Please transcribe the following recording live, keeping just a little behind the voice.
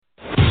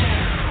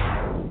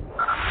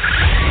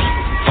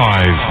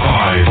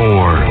Five,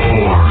 four,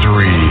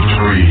 three,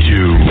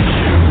 two,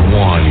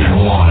 one.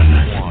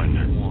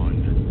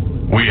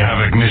 We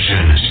have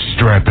ignition.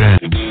 Strap in.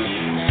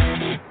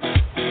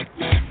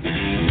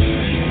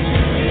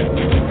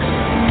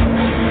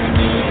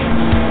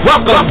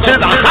 Welcome to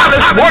the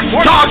hottest sports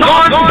talk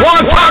on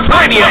Blog Talk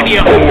Radio.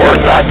 For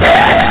the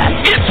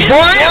best. It's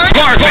Brian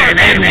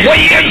Tarvin and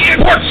Wayne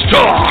Sports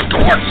Talk.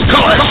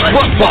 College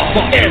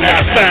football,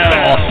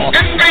 NFL,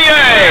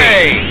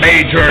 NBA,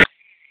 Major.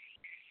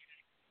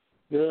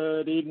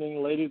 Good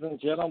evening, ladies and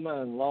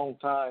gentlemen. Long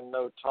time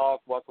no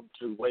talk. Welcome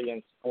to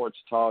Weigh-In Sports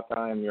Talk.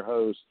 I am your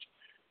host,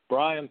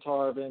 Brian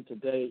Tarvin.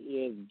 Today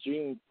is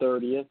June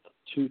 30th,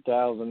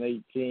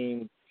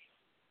 2018,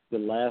 the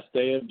last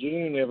day of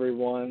June,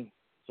 everyone.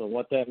 So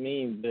what that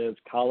means is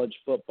college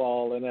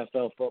football,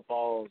 NFL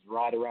football is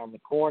right around the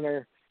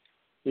corner.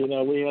 You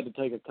know, we had to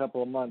take a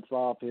couple of months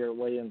off here at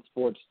Weigh-In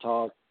Sports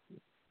Talk.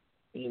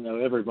 You know,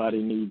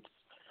 everybody needs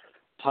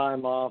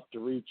time off to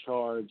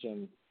recharge,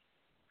 and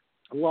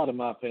a lot of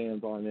my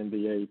fans aren't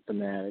NBA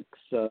fanatics,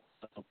 so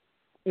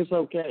it's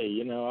okay.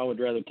 You know, I would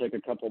rather take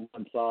a couple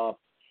months off,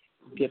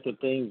 get the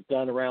things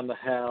done around the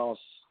house,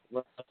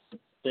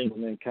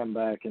 and then come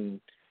back and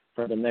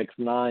for the next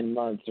 9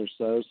 months or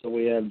so. So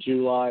we have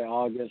July,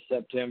 August,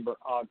 September,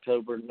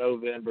 October,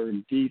 November,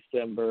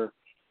 December,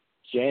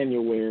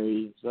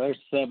 January. So there's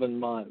 7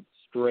 months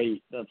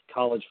straight of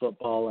college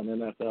football and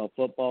NFL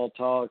football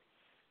talk.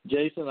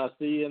 Jason, I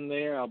see you in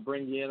there. I'll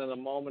bring you in a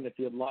moment if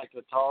you'd like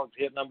to talk.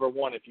 Hit number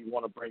 1 if you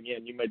want to bring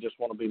in. You may just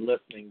want to be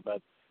listening,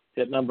 but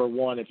hit number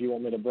 1 if you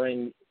want me to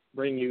bring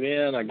you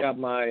in. I got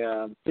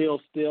my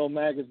Phil Steele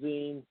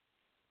magazine,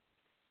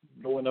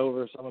 going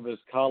over some of his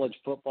college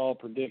football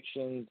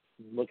predictions,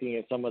 looking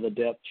at some of the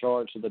depth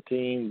charts of the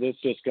teams.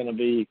 It's just going to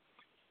be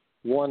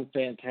one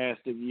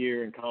fantastic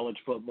year in college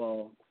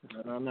football.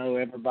 And I know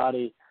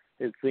everybody,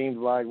 it seems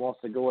like,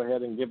 wants to go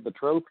ahead and give the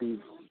trophies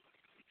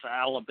to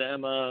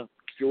Alabama,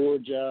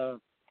 Georgia,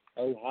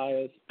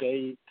 Ohio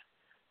State,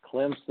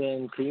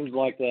 Clemson, teams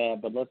like that.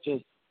 But let's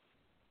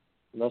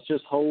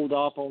just hold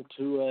off on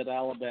Tua at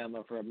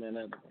Alabama for a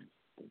minute.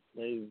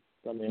 I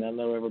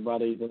know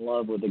everybody's in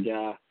love with the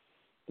guy,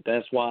 but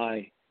that's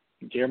why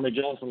Jeremy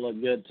Johnson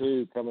looked good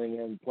too, coming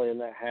in and playing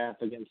that half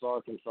against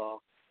Arkansas.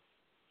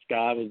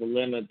 Sky was the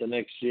limit. The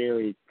next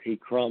year he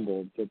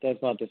crumbled. But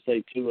that's not to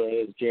say Tua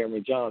is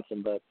Jeremy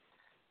Johnson, but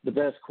the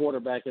best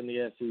quarterback in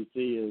the SEC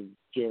is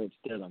Jarrett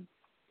Stidham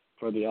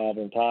for the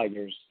Auburn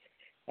Tigers.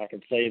 I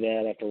can say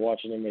that after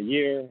watching him a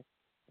year,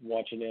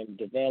 watching him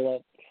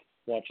develop,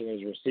 watching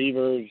his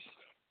receivers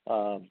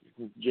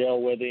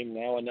gel with him.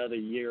 Now another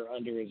year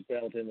under his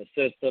belt in the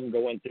system,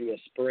 going through a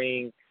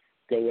spring,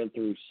 going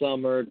through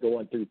summer,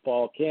 going through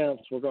fall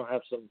camps. We're gonna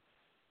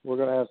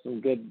have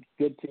some good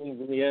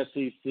teams in the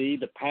SEC.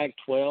 The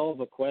Pac-12.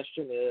 The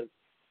question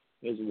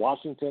is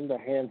Washington the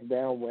hands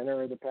down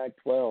winner of the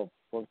Pac-12?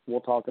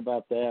 We'll talk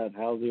about that.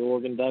 How's the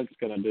Oregon Ducks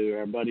going to do?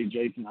 Our buddy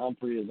Jason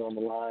Humphrey is on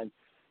the line.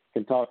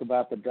 Can talk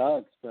about the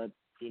Ducks, but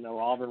you know,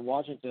 Auburn,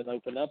 Washington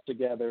open up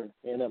together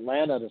in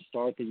Atlanta to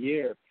start the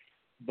year.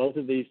 Both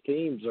of these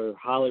teams are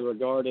highly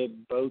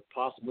regarded. Both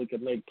possibly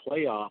could make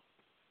the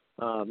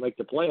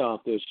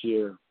playoff this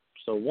year.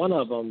 So one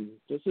of them,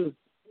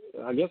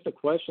 I guess the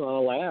question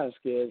I'll ask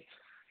is,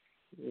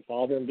 if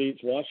Auburn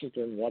beats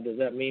Washington, what does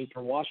that mean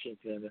for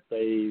Washington if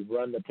they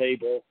run the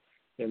table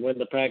and win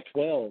the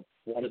Pac-12?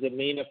 What does it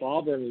mean if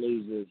Auburn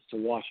loses to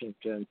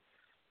Washington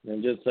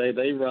and just say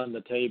they run the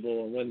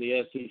table and win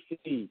the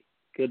SEC?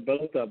 Could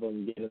both of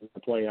them get in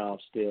the playoffs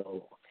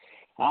still?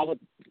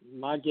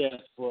 My guess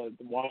was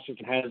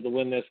Washington has to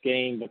win this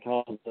game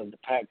because of the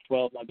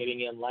Pac-12 not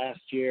getting in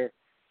last year.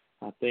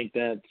 I think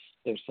there's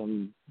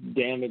some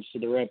damage to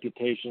the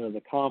reputation of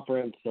the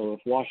conference. So if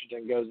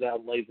Washington goes out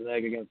and lays an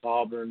egg against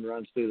Auburn,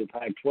 runs through the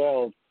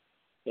Pac-12,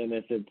 and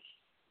if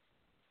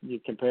you're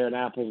comparing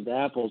apples to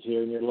apples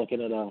here, and you're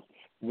looking at a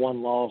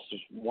one-loss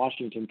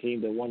Washington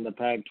team that won the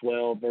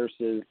Pac-12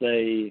 versus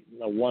a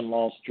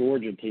one-loss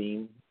Georgia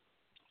team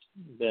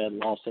that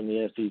lost in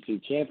the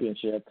SEC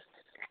championship,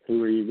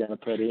 who are you going to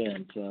put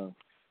in? So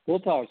we'll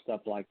talk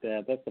stuff like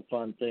that. That's the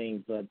fun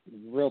thing. But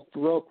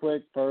real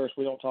quick first,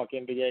 we don't talk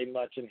NBA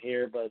much in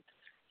here, but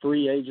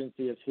free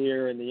agency is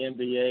here in the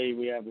NBA.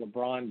 We have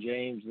LeBron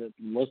James it's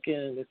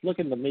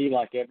looking to me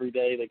like every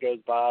day that goes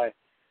by,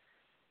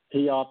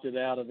 he opted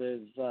out of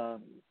his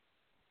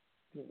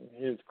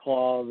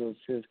clause,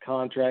 his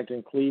contract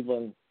in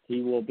Cleveland.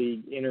 He will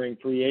be entering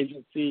free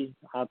agency.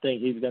 I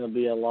think he's going to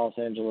be a Los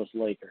Angeles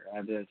Laker.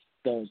 I just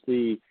don't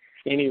see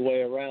any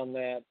way around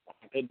that.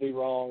 I could be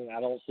wrong.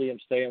 I don't see him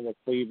staying with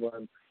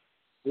Cleveland.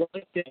 Look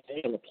at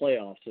in the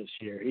playoffs this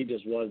year. He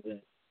just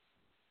wasn't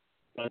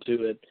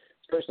into it,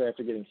 especially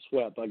after getting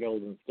swept by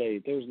Golden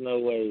State. There's no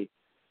way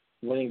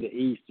winning the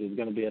East is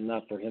going to be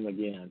enough for him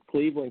again.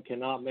 Cleveland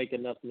cannot make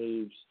enough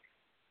moves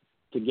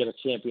to get a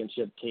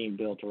championship team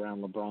built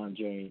around LeBron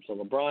James. So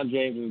LeBron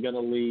James is going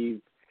to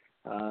leave.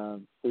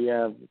 We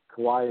have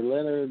Kawhi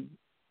Leonard.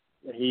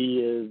 He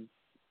is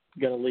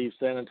going to leave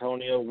San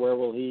Antonio. Where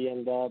will he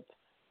end up?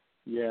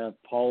 Yeah,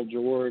 Paul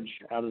George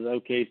out of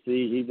OKC,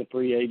 he's a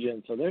free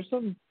agent. So there's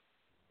some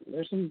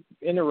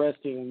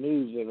interesting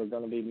moves that are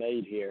going to be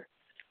made here.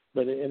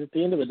 But at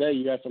the end of the day,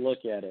 you have to look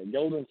at it.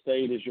 Golden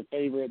State is your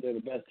favorite. They're the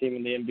best team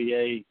in the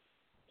NBA.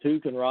 Who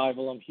can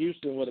rival them?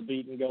 Houston would have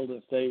beaten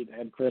Golden State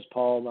had Chris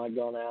Paul not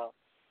gone out,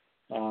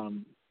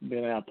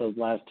 been out those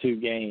last two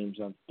games.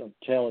 I'm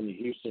telling you,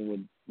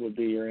 Houston would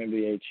be your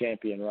NBA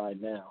champion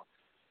right now.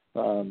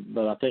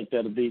 But I think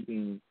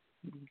Cleveland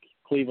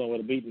would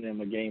have beaten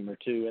them a game or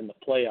two in the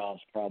playoffs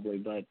probably.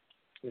 But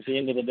at the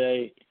end of the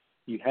day,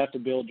 you have to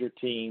build your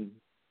team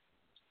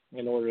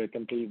in order to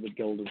compete with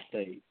Golden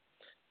State.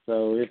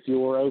 So if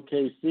you're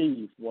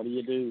OKC, what do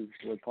you do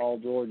with Paul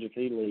George if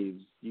he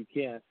leaves? You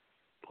can't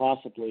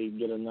possibly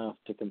get enough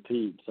to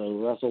compete. So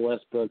Russell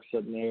Westbrook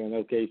sitting there in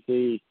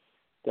OKC,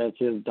 that's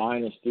his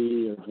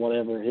dynasty or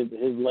whatever. His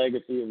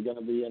legacy is going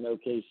to be in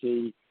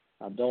OKC.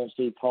 I don't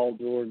see Paul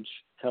George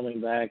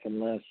coming back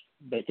unless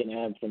they can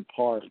add some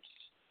parts.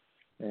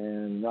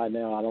 And right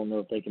now I don't know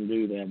if they can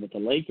do that. But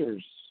the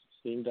Lakers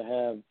seem to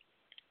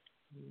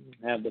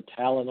have the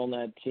talent on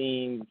that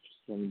team,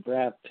 some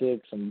draft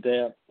picks, some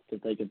depth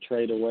that they could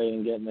trade away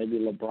and get maybe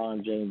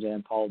LeBron James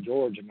and Paul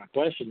George. And my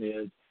question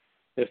is,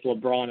 if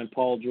LeBron and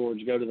Paul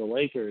George go to the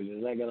Lakers,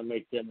 is that going to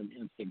make them an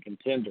instant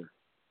contender?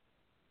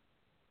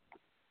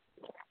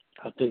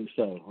 I think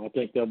so. I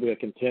think they'll be a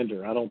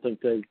contender. I don't think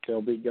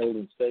they'll beat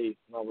Golden State,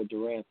 not with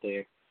Durant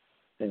there,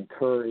 and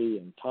Curry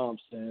and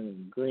Thompson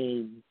and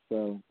Green.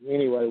 So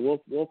anyway,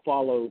 we'll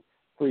follow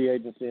free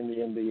agency in the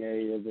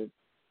NBA as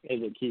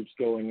it keeps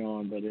going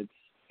on. But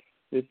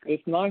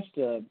it's nice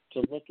to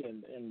look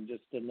and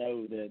just to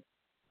know that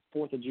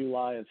 4th of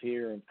July is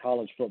here and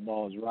college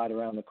football is right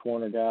around the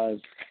corner, guys.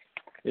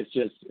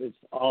 It's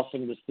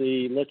awesome to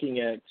see. Looking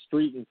at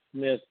Street and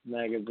Smith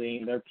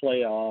magazine, their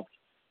playoff.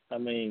 I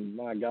mean,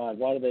 my God,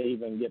 why do they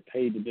even get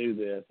paid to do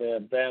this? They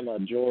have Bama,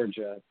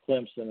 Georgia,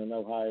 Clemson, and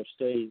Ohio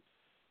State,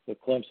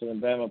 with Clemson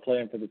and Bama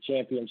playing for the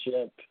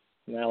championship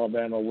and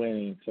Alabama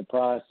winning.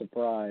 Surprise,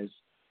 surprise.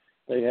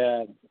 They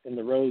have in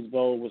the Rose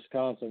Bowl,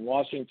 Wisconsin,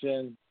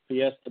 Washington,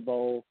 Fiesta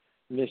Bowl,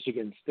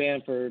 Michigan,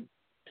 Stanford,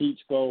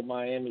 Peach Bowl,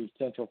 Miami,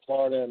 Central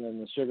Florida, and then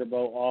the Sugar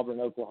Bowl, Auburn,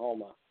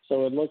 Oklahoma.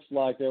 So it looks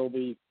like there will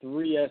be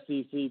 3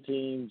 SEC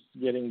teams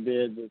getting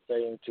bids and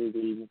staying to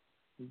the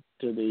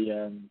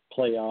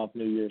playoff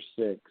New Year's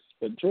 6.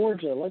 But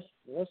Georgia, let's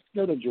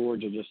go to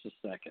Georgia just a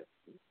second.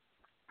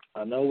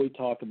 I know we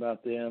talk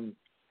about them.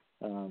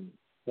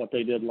 What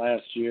they did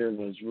last year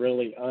was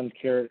really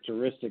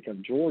uncharacteristic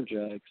of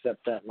Georgia,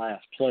 except that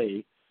last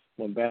play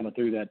when Bama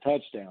threw that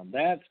touchdown.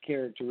 That's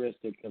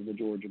characteristic of the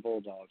Georgia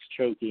Bulldogs,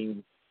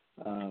 choking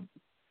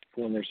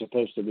when they're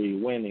supposed to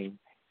be winning.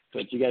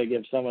 But you got to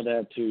give some of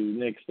that to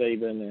Nick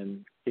Saban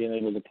and being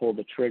able to pull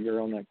the trigger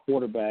on that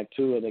quarterback,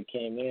 Tua, that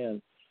came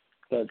in.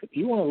 But if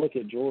you want to look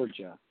at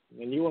Georgia,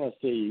 and you want to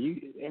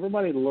see,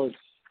 everybody looks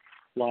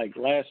like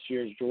last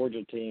year's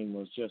Georgia team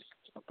was just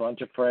a bunch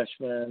of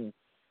freshmen,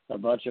 a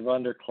bunch of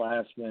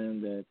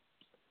underclassmen that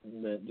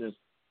just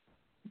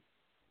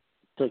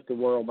took the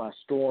world by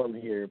storm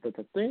here. But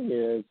the thing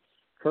is,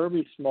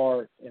 Kirby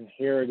Smart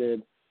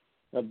inherited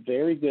a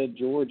very good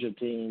Georgia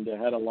team that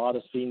had a lot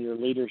of senior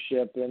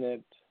leadership in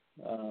it.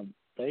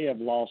 They have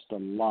lost a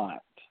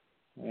lot.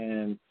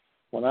 And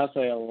when I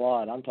say a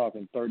lot, I'm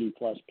talking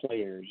 30-plus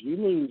players. You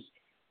lose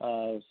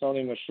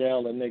Sony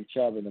Michel and Nick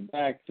Chubb in the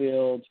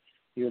backfield.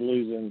 You're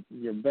losing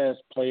your best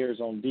players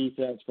on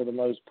defense for the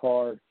most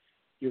part.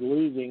 You're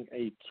losing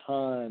a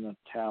ton of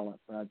talent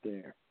right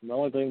there. The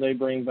only thing they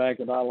bring back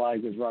that I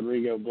like is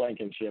Rodrigo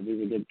Blankenship.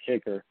 He's a good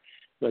kicker.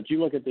 But you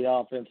look at the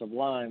offensive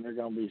line, they're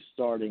going to be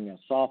starting a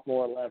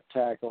sophomore left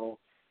tackle,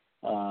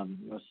 a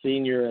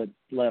senior at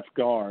left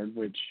guard,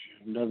 which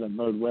doesn't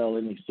bode well.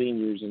 Any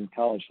seniors in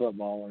college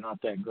football are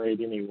not that great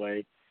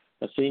anyway.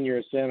 A senior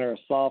at center, a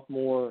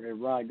sophomore at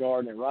right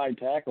guard, and at right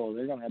tackle,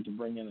 they're going to have to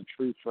bring in a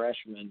true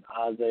freshman,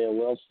 Isaiah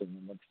Wilson,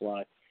 it looks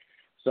like.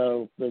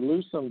 So they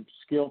lose some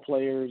skill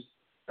players,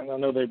 and I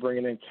know they're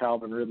bringing in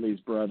Calvin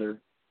Ridley's brother,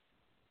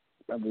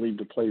 I believe,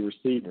 to play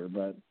receiver.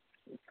 But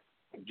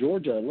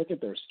Georgia, look at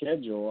their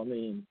schedule. I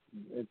mean,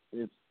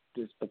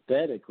 it's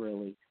pathetic,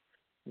 really,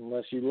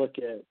 unless you look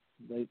at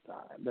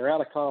they're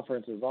out of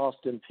conferences: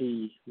 Austin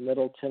Peay,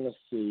 Middle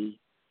Tennessee,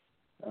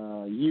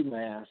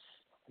 UMass,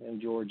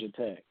 and Georgia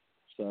Tech.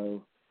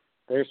 So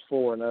there's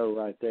 4-0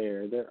 right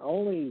there. They're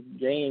only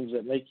games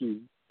that make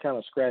you kind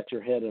of scratch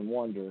your head and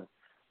wonder.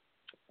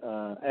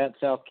 At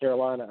South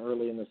Carolina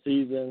early in the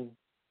season,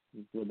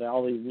 with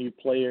all these new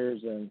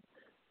players and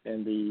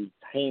the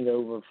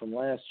hangover from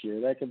last year,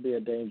 that could be a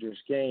dangerous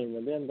game.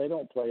 And then they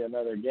don't play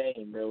another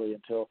game really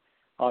until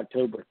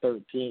October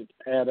 13th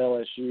at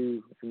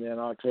LSU, and then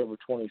October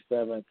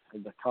 27th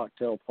at the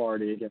cocktail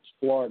party against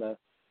Florida.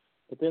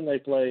 But then they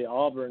play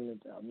Auburn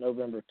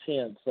November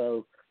 10th.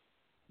 So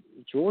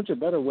Georgia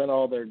better win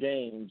all their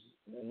games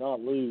and not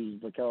lose,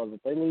 because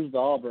if they lose to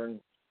Auburn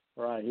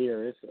right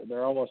here,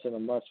 they're almost in a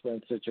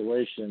must-win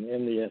situation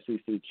in the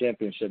SEC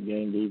championship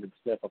game to even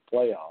sniff a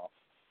playoff.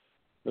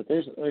 But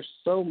there's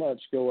so much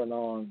going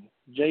on.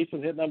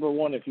 Jason, hit number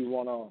 1 if you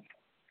want on.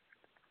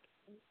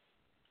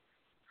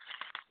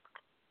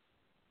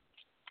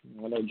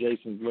 I know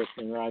Jason's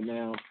listening right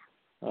now,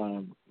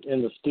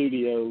 in the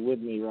studio with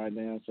me right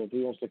now. So if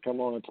he wants to come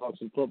on and talk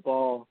some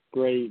football,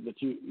 great.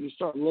 But you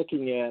start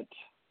looking at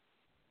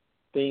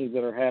things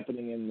that are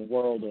happening in the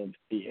world of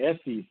the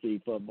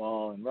SEC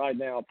football, and right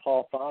now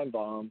Paul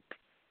Feinbaum,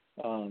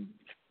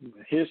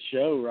 his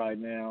show right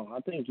now, I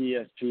think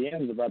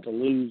ESPN is about to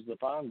lose the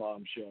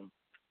Feinbaum show.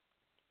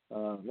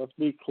 Let's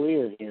be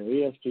clear here.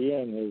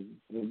 ESPN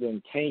has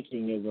been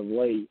tanking as of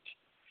late.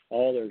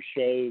 All their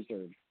shows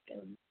are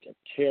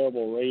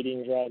terrible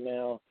ratings right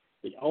now.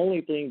 The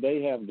only thing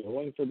they have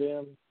going for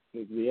them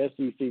is the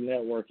SEC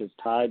network is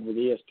tied with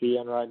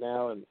ESPN right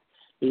now, and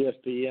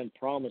ESPN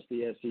promised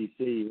the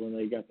SEC when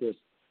they got this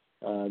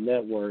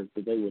network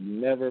that they would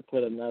never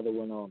put another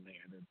one on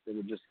there. It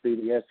would just be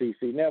the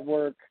SEC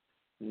network.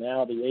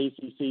 Now the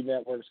ACC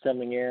network's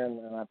coming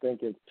in, and I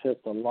think it's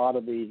pissed a lot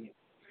of the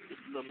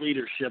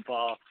leadership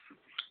off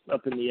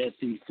up in the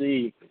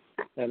SEC.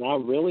 And I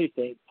really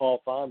think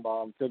Paul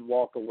Feinbaum could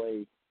walk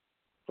away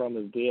from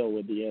his deal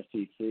with the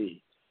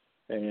SEC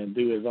and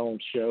do his own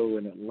show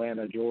in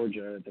Atlanta,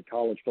 Georgia at the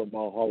College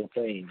Football Hall of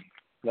Fame.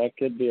 That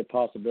could be a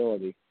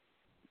possibility.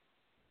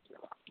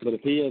 But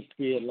if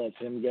ESPN lets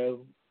him go,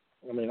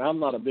 I mean, I'm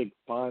not a big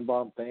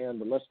Feinbaum fan,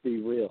 but let's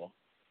be real.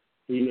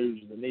 He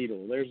moves the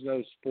needle. There's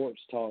no sports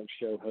talk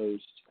show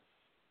host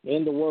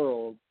in the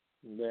world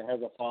that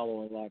has a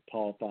following like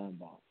Paul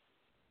Feinbaum.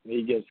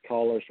 He gets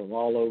callers from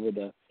all over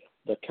the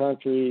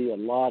country, a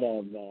lot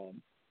of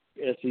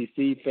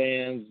SEC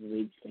fans.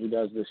 He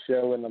does the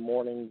show in the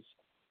mornings,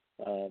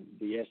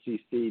 the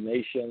SEC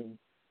Nation.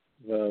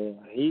 So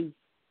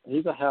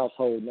he's a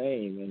household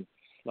name, and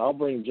I'll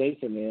bring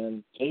Jason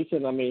in.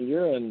 Jason, I mean,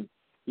 you're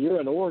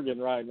in Oregon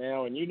right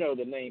now, and you know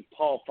the name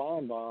Paul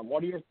Feinbaum.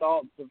 What are your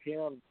thoughts of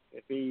him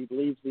if he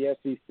leaves the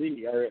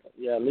SEC or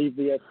leaves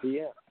the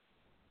ESPN?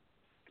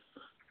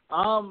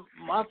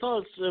 My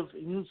thoughts if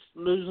he's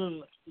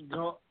losing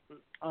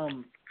a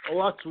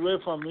lot away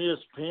from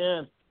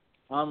ESPN,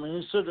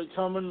 he should have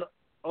come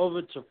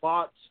over to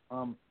Fox.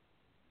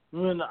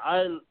 When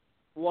I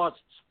watch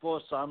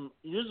sports, I'm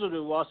usually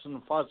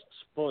watching Fox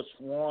Sports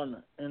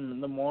 1 in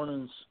the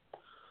mornings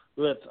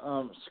with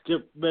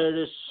Skip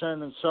Bayless,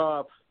 Shannon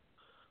Sharp.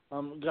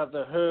 Got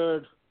the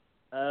Herd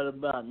at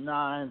about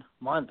 9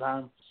 my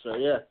time. So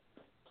yeah.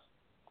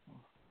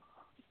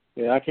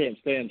 Yeah, I can't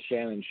stand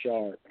Shannon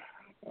Sharp.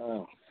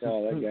 Oh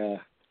God, that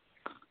guy.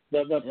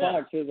 But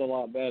Fox is a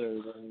lot better.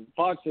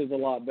 Fox is a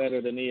lot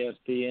better than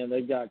ESPN.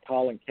 They've got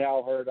Colin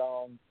Cowherd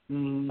on.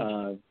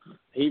 Mm-hmm.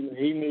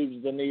 He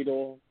moves the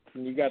needle.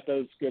 And you got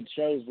those good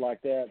shows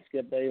like that,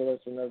 Skip Bayless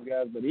and those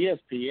guys. But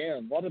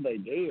ESPN, what are they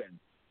doing?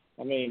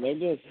 I mean,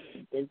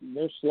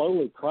 they're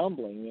slowly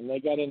crumbling, and they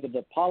got into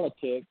the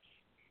politics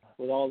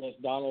with all this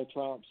Donald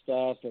Trump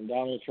stuff and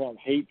Donald Trump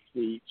hate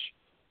speech,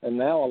 and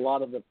now a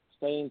lot of the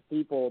same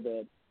people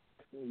that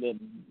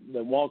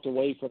walked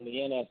away from the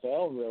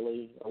NFL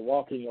really are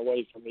walking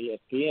away from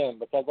ESPN,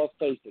 because let's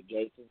face it,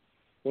 Jason,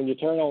 when you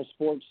turn on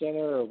Sports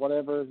Center or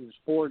whatever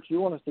sports, you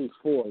want to see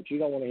sports. You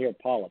don't want to hear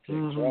politics,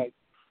 mm-hmm. right?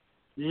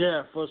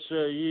 Yeah, for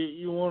sure.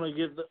 You want to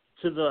get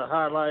to the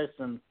highlights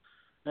and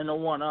the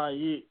whatnot.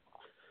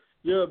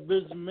 You're a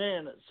busy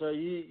man, so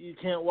you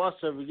can't watch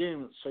every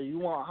game, so you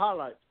want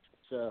highlights.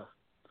 So,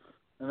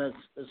 and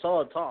it's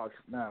all talk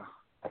now.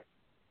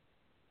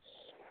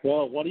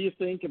 Well, what do you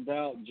think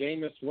about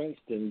Jameis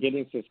Winston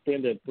getting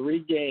suspended 3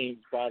 games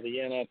by the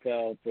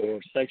NFL for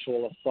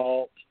sexual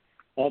assault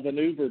of an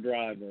Uber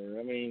driver?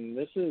 I mean,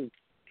 this is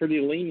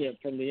pretty lenient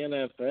from the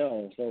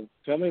NFL. So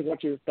tell me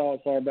what your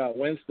thoughts are about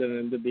Winston,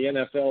 and did the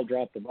NFL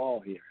drop the ball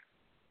here?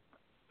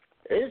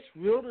 It's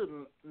really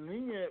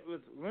lenient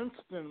with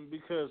Winston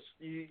because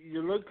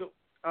you look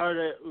at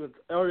it with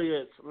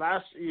Elliott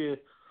last year.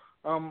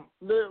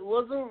 There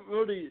wasn't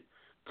really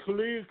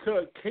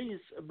clear-cut case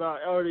about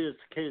Elliott's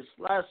case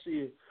last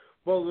year,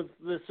 but with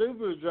the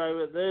Uber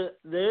driver,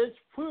 there's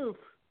proof,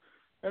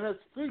 and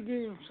it's 3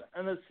 games,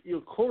 and it's your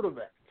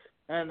quarterback,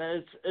 and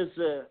it's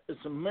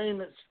a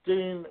main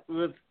stain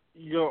with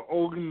your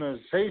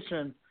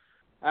organization.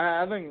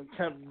 I think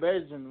Tampa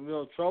Bay's in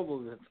real trouble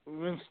with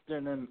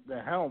Winston and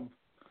the helm.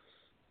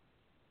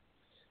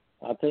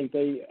 Do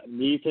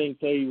you think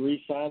they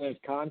re-sign his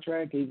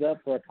contract? He's up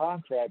for a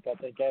contract, I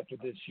think, after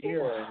this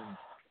year. And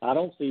I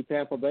don't see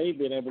Tampa Bay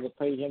being able to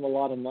pay him a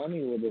lot of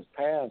money with his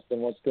past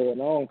and what's going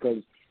on,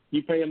 because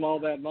you pay him all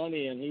that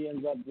money and he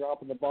ends up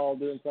dropping the ball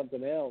doing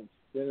something else.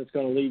 Then it's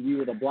going to leave you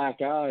with a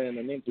black eye and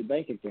an empty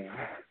bank account.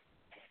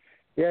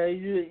 Yeah,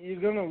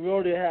 you're going to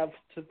really have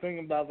to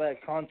think about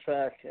that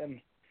contract.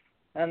 And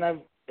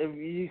if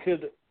you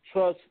could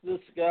trust this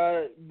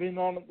guy being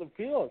on the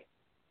field,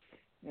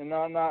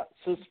 not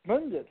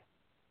suspended,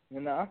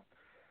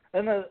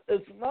 And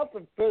it's not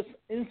the first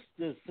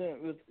instance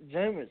with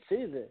Jameis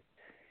either.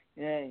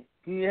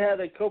 He had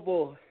a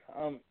couple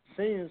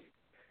scenes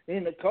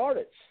in the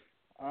college.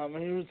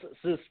 He was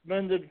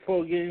suspended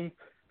for a game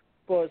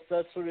for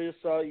accessory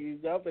assault. You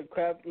got the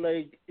crab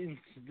leg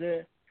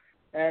incident,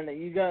 and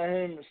you got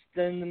him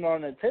standing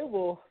on a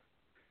table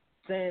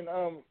saying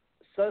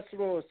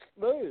sexual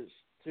slurs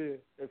to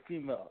a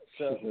female.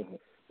 So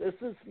this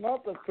is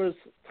not the first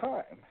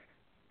time.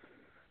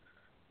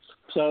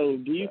 So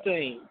do you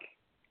think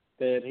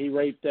that he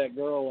raped that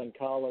girl in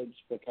college?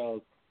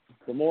 Because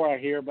the more I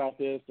hear about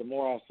this, the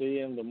more I see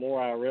him, the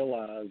more I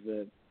realize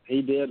that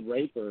he did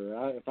rape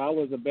her. If I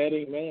was a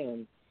betting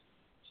man,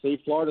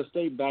 see, Florida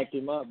State backed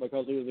him up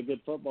because he was a good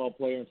football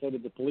player, and so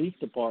did the police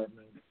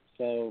department.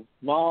 So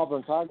my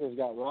Auburn Tigers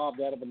got robbed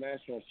out of a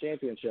national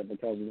championship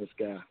because of this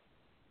guy.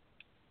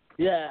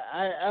 Yeah,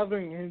 I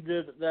think he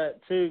did that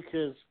too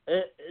because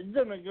it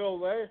didn't go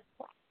away.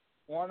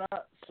 Why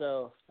not?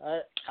 So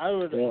I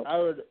would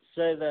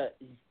say that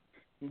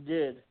he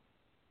did.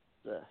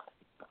 So.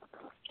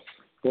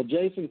 Well,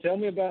 Jason, tell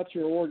me about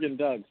your Oregon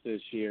Ducks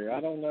this year.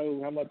 I don't know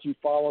how much you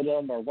followed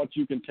them or what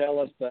you can tell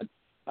us, but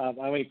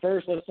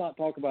first, let's not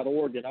talk about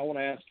Oregon. I want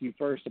to ask you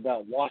first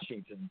about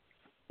Washington.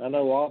 I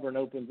know Auburn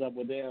opens up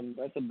with them.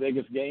 That's the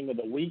biggest game of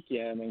the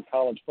weekend in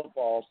college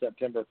football,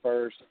 September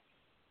 1st.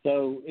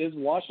 So is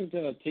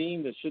Washington a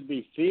team that should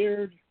be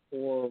feared,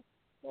 or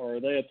are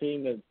they a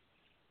team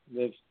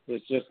that's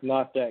just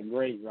not that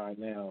great right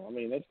now? I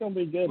mean, it's going to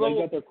be good. They've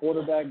got their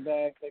quarterback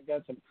back. They've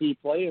got some key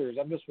players.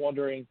 I'm just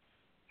wondering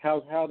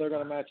how they're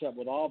going to match up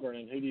with Auburn,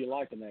 and who do you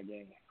like in that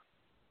game?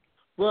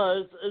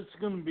 Well, it's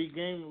going to be a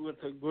game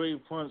with a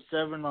grade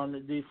 .7 on the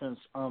defense.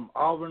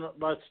 Auburn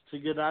likes to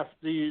get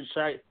after you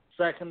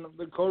second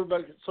the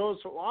quarterback. So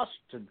it's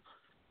Washington.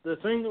 The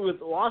thing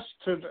with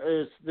Washington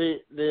is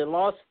they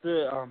lost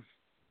the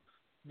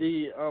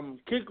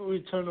kick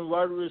returner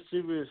wide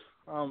receiver,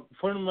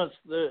 pretty much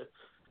the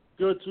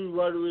go-to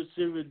wide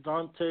receiver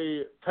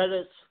Dante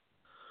Pettis.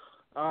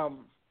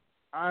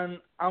 And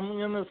I'm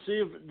going to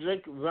see if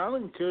Jake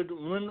Browning could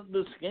win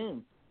this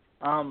game.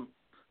 I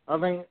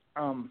think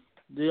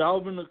the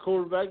Auburn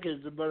quarterback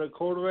is a better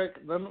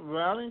quarterback than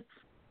Browning,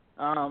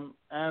 and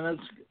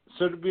it's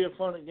going to be a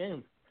fun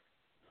game.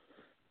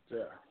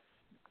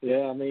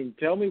 Yeah, I mean,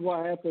 tell me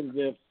what happens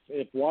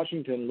if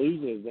Washington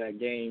loses that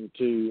game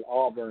to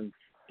Auburn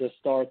to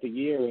start the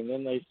year, and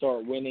then they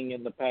start winning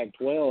in the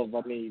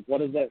Pac-12. I mean, what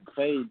does that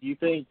say? Do you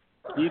think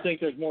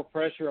there's more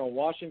pressure on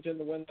Washington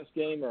to win this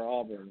game or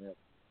Auburn?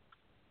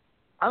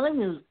 I think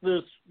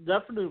there's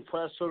definitely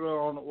pressure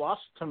on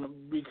Washington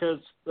because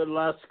the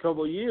last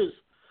couple of years,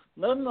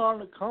 nothing on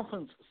the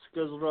conference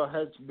schedule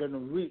has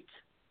been weak.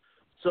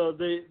 So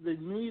they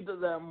need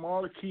that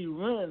marquee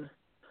win,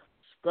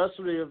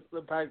 especially if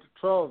the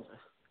Pac-12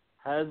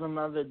 has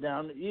another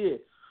down year.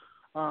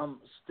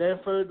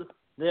 Stanford,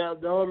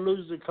 they'll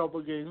lose a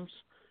couple games.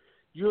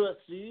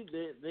 USC,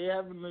 they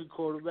have a new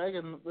quarterback,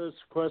 and there's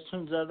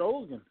questions at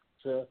Oregon.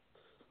 So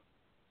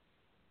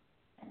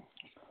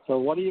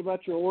what do you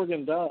about your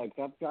Oregon Ducks?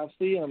 I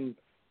see them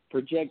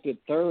projected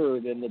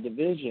third in the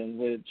division,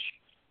 which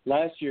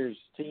last year's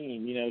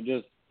team,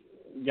 just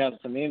got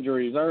some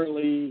injuries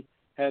early,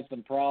 had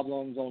some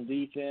problems on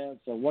defense.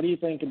 So what do you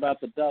think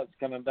about the Ducks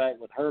coming back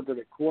with Herbert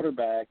at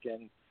quarterback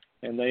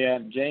and they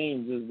have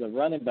James as the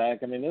running back?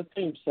 I mean, this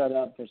team's set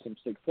up for some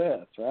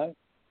success, right?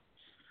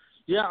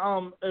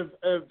 Yeah,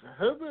 if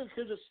Herbert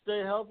could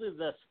stay healthy,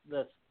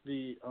 that's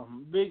the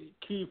big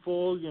key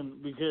for Oregon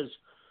because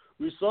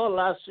we saw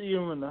last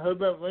year when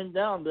Herbert went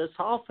down, this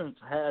offense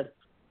had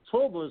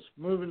troubles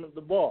moving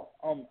the ball.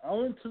 I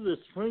went to the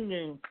spring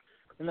game,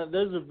 and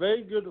there's a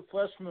very good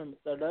freshman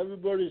that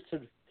everybody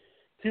should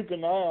keep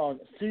an eye on,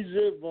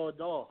 C.J.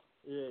 Vardaw,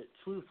 a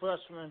true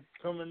freshman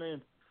coming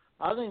in.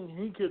 I think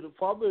he could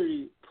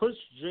probably push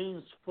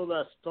James for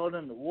that start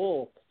in the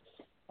role.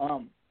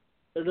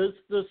 It is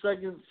the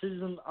second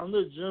season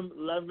under Jim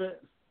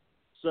Leavitt,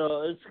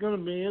 so it's going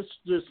to be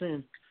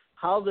interesting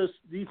how this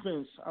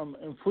defense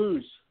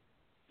improves.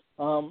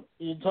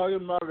 You're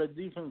talking about a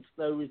defense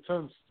that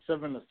returns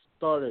 7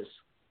 starters.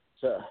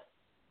 So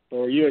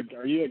are you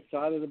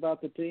excited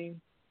about the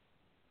team?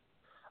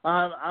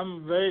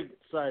 I'm very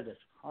excited.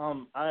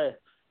 I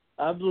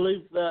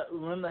believe that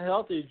when they're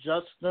healthy,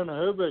 Justin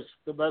Herbert's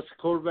the best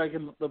quarterback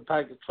in the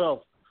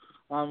Pac-12.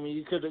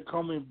 You could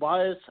call me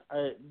biased.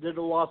 I did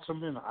watch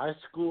him in high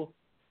school.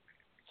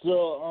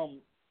 So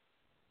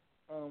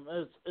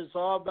it's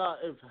all about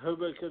if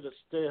Herbert could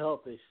stay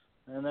healthy,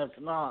 and if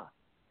not,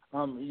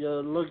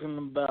 you're looking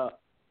about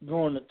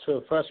going to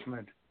a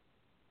freshman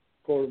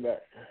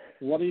quarterback.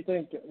 What do you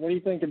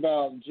think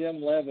about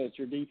Jim Leavitt,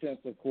 your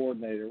defensive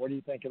coordinator? What do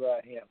you think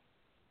about him?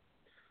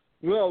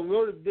 Well,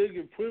 really big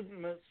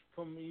improvements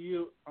from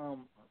you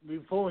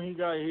before he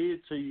got here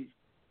to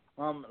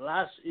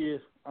last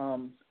year.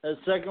 A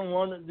second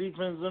one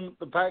defense in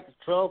the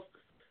Pac-12.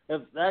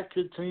 If that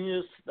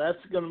continues,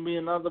 that's going to be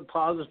another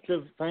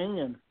positive thing,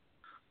 and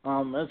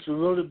it's a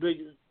really big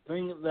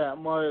thing that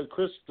Mario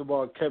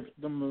Cristobal kept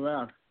them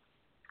around.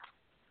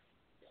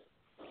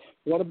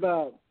 What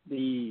about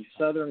the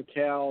Southern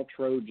Cal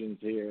Trojans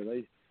here?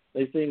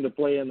 They seem to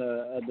play in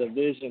a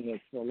division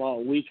that's a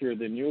lot weaker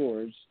than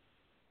yours.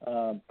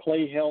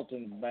 Clay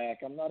Helton's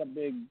back. I'm not a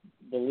big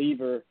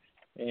believer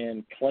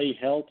in Clay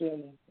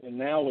Helton, and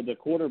now with the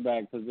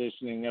quarterback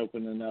positioning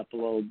opening up a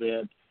little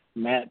bit,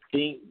 Matt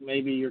Fink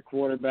maybe your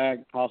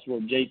quarterback,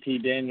 possible J.T.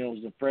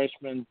 Daniels, the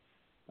freshman.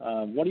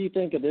 What do you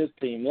think of this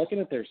team? Looking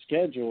at their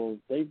schedule,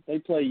 they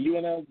play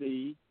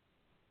UNLV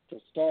to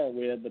start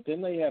with, but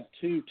then they have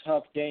 2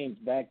 tough games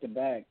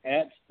back-to-back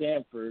at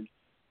Stanford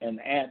and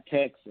at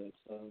Texas.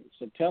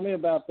 So tell me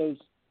about those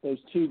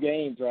 2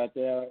 games right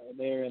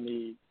there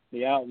in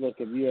the outlook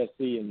of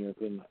USC, in your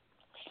opinion.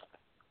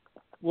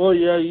 Well,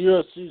 yeah,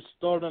 USC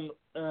starting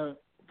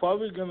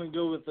probably going to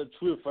go with the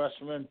true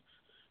freshman.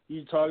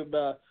 You talk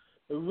about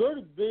a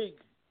really big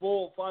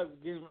 4 or 5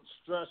 game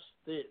stretch.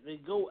 They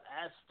go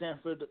at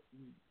Stanford.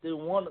 They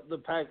won the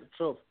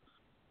Pac-12.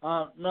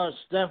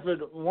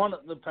 Stanford won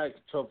the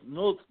Pac-12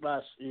 North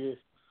last year.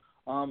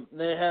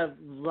 They have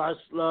Bryce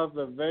Love,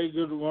 a very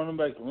good running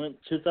back, went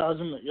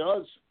 2,000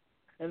 yards.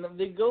 And then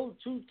they go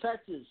to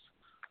Texas.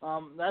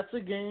 That's a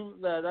game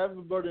that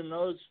everybody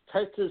knows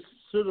Texas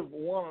should have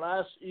won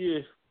last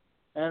year,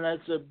 and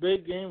it's a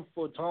big game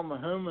for Tom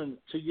Herman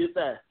to get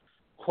that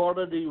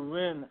quality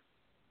win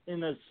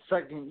in his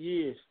second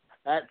year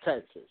at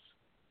Texas.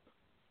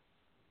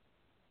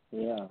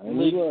 Yeah, and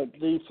they play at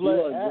Jason,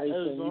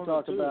 Arizona you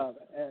talk too. about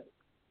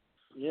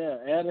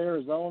at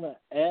Arizona,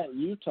 at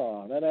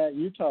Utah. That at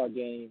Utah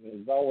game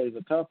is always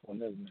a tough one,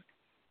 isn't it?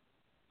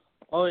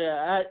 Oh,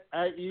 yeah,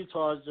 at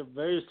Utah is a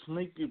very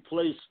sneaky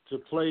place to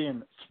play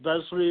in,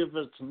 especially if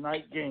it's a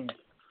night game.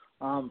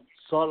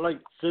 Salt Lake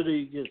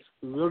City gets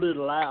really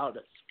loud,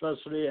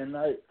 especially at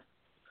night.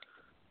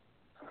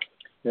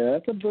 Yeah,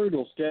 that's a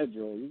brutal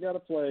schedule. You got to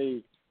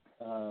play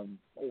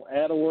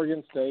at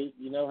Oregon State.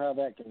 You know how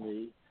that can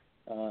be.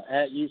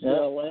 At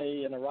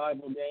UCLA in a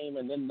rival game,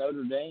 and then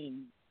Notre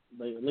Dame.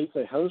 At least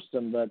they host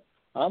them. But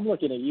I'm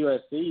looking at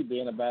USC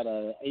being about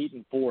a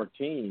 8-4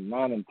 team,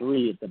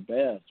 9-3 at the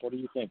best. What do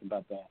you think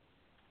about that?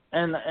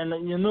 And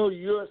you know,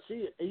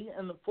 USC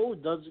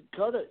 8-4 doesn't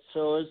cut it,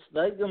 so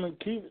they're gonna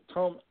keep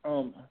Tom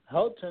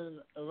Helton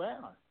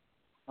around.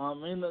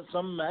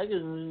 Some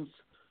magazines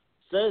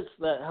says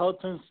that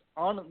Helton's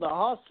on the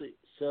hot seat.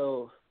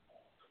 So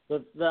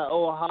with that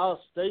Ohio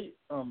State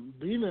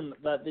beating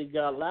that they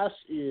got last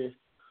year,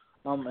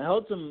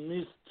 Helton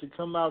needs to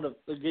come out of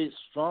the gate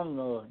strong,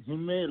 or he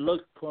may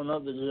look for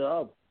another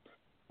job.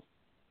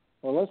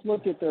 Well, let's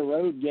look at their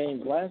road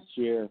games last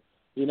year.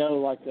 You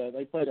know,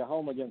 they played at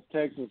home against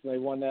Texas, and they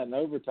won that in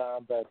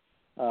overtime. But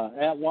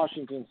at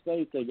Washington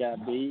State, they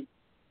got beat.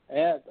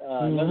 At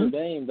Notre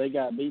Dame, they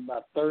got beat by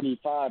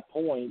 35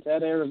 points.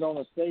 At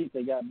Arizona State,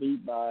 they got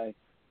beat by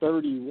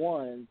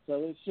 31.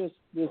 So it's just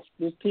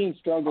this team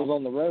struggles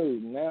on the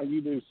road. And now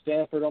you do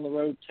Stanford on the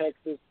road,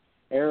 Texas,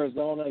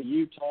 Arizona,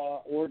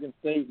 Utah, Oregon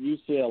State,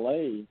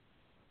 UCLA.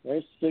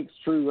 There's 6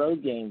 true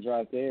road games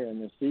right there in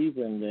the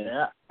season.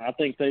 Yeah. I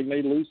think they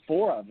may lose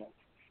 4 of them.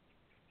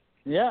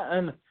 Yeah,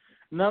 and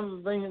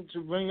another thing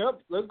to bring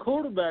up, the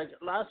quarterback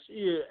last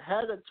year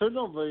had a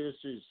turnover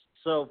issues,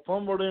 so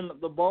fumbled in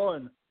the ball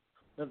and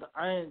the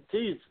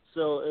INTs.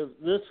 So if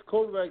this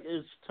quarterback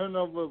is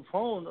turnover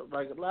prone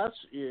like last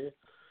year,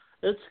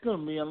 it's going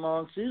to be a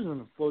long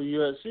season for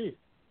USC.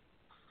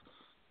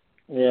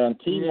 Yeah,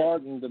 and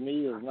Martin, to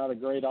me, is not a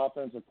great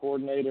offensive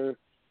coordinator.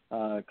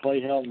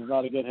 Clay Helton's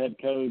not a good head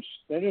coach.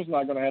 They're just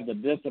not going to have the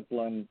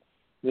discipline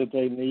that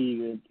they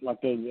need.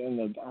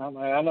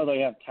 I know they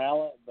have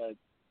talent, but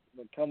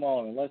come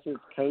on, unless it's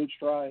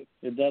coached right,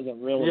 it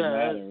doesn't really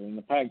matter. In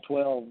the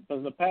Pac-12,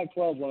 because the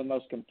Pac-12 is one of the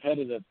most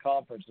competitive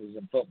conferences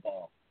in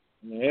football.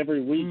 I mean,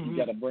 every week you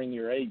got to bring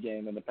your A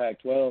game in the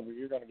Pac-12, or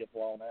you're going to get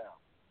blown out.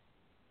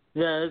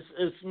 Yeah,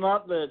 it's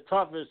not the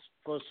toughest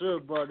for sure,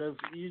 but if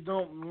you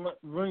don't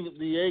bring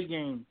the A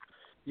game,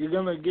 you're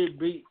gonna get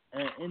beat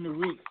in the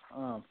week.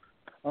 I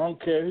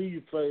don't care who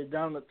you play,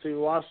 down to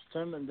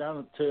Washington and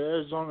down to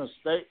Arizona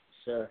State.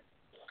 So,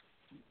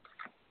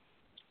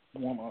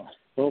 well,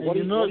 what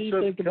do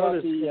you think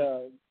about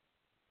the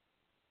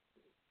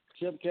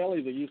Chip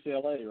Kelly's at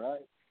UCLA,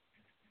 right?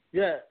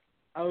 Yeah,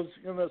 I was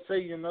gonna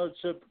say,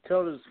 Chip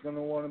Kelly's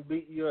gonna want to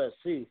beat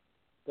USC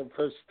the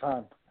first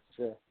time.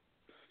 So.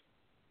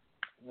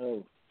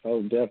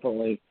 Oh,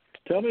 definitely.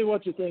 Tell me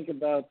what you think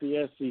about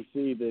the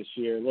SEC this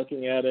year.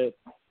 Looking at it,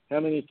 how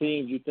many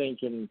teams you think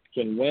can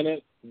win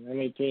it? How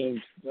many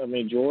teams? I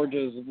mean,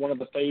 Georgia's one of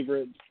the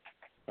favorites.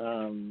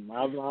 I'm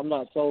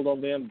not sold on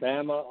them.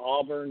 Bama,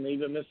 Auburn,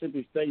 even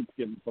Mississippi State's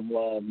getting some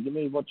love. Give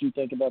me what you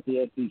think about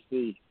the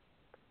SEC.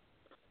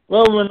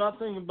 Well, when I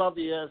think about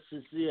the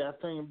SEC, I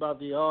think about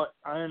the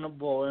Iron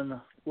Bowl, and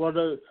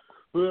whoever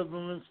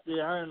wins the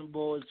Iron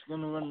Bowl is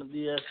going to win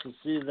the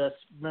SEC. That's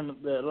been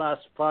the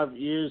last 5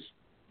 years.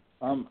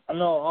 I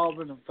know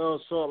Auburn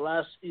fell short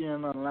last year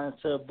in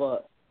Atlanta,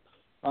 but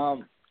I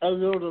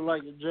really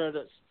like Jared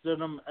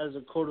Stidham as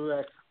a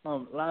quarterback.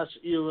 Last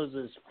year was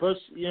his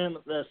first year in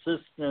that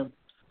system,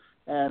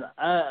 and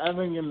I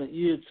think in the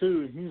year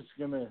 2 he's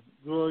going to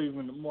grow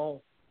even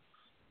more.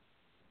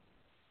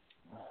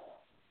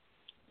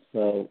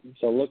 So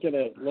looking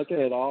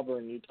at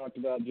Auburn, you talked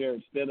about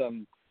Jared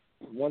Stidham.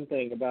 One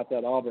thing about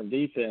that Auburn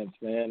defense,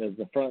 man, is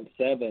the front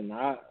 7.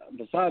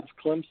 Besides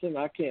Clemson,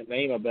 I can't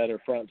name a better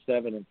front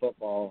 7 in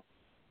football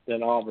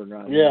than Auburn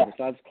right now.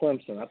 Besides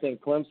Clemson, I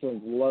think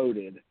Clemson's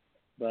loaded,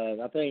 but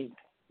I think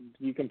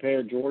you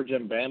compare Georgia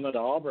and Bama to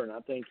Auburn, I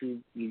think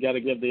you got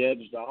to give the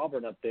edge to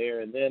Auburn up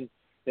there. And then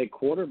at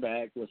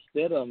quarterback with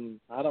Stidham,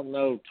 I don't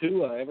know,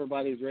 Tua,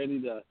 everybody's ready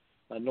to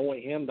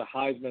anoint him the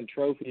Heisman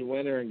Trophy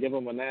winner and give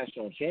him a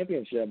national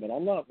championship, but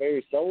I'm not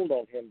very sold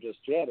on him just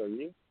yet. Are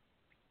you?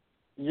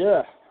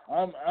 Yeah,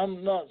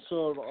 I'm not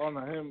sold on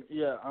him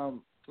yet.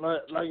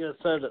 Like I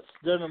said,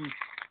 Stidham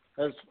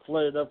has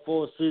played a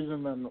full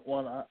season and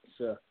whatnot.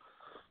 So.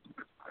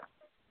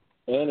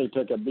 And he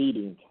took a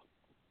beating.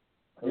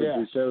 Yeah.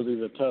 He shows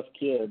he's a tough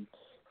kid.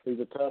 He's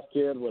a tough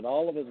kid with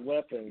all of his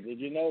weapons. Did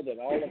you know that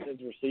all of his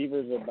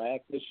receivers are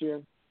back this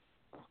year?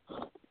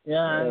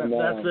 Yeah, and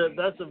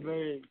that's a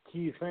very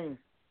key thing.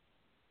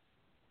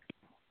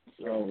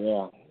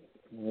 Oh,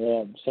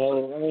 yeah.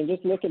 So, I mean,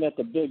 just looking at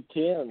the Big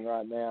Ten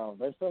right now,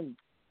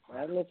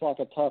 that looks like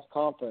a tough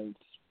conference.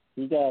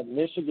 You got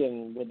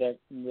Michigan with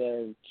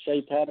the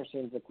Shea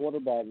Patterson's the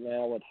quarterback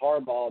now with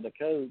Harbaugh the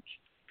coach.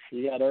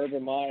 You got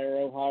Urban Meyer,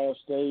 Ohio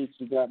State.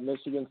 You got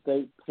Michigan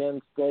State,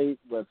 Penn State,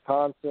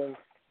 Wisconsin.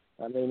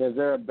 I mean, is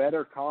there a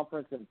better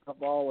conference in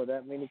football with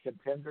that many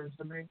contenders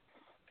to me?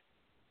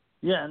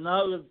 Yeah,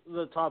 not with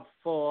the top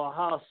four: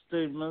 Ohio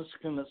State,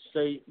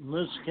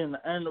 Michigan,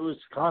 and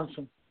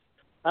Wisconsin.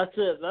 That's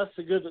it. That's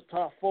a good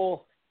top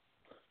four.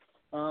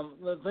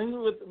 The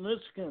thing with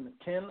Michigan,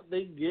 can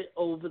they get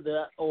over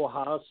that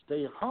Ohio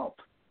State hump?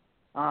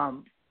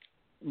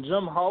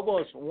 Jim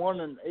Harbaugh's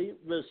 1-8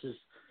 versus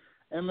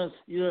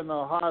MSU and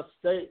Ohio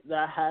State.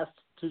 That has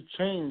to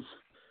change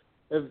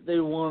if they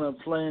want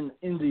to play in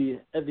Indy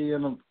at the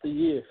end of the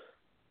year.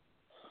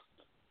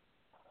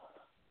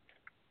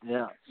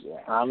 Yeah.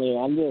 I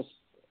mean, there's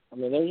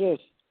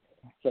just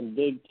some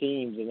big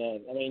teams in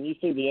that. I mean, you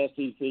see the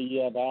SEC,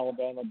 you have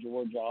Alabama,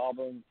 Georgia,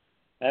 Auburn.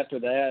 After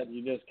that,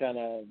 you just kind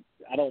of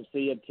 – I don't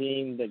see a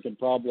team that could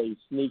probably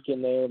sneak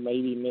in there,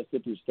 maybe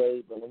Mississippi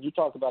State. But when you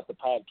talk about the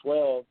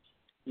Pac-12,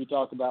 you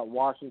talk about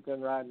Washington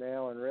right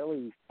now, and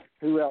really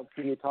who else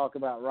can you talk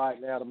about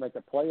right now to make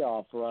a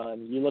playoff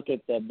run? You look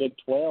at the Big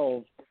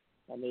 12,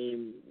 I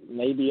mean,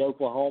 maybe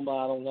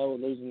Oklahoma, I don't know,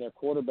 losing their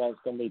quarterback is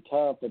going to be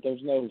tough, but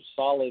there's no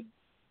solid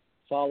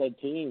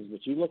teams.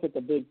 But you look at the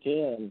Big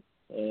Ten,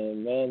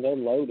 and, man, they're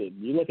loaded.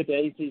 You look at the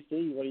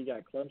ACC, what do you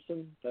got,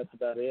 Clemson? That's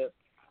about it.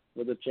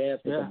 With a chance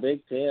that the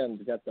Big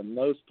Ten's got the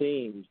most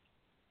teams.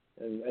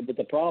 But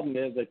the problem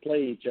is they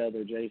play each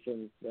other,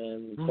 Jason,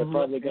 and they're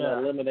probably going to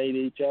eliminate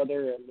each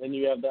other, and then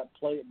you have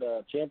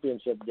the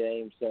championship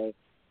game. So,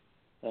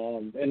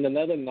 and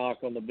another knock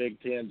on the Big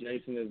Ten,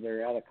 Jason, is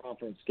their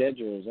out-of-conference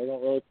schedules. They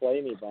don't really play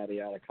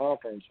anybody out of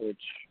conference, which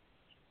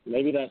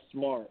maybe that's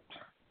smart.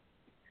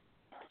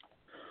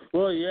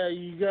 Well, yeah,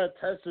 you got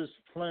Texas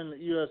playing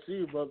at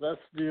USC, but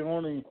that's the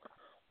only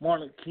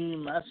key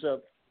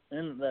matchup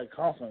in that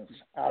conference,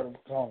 out of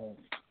conference.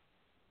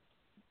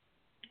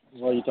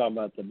 What are you talking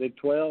about, the Big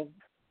 12?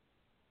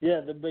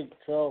 Yeah, the Big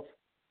 12.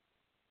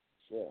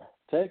 Yeah.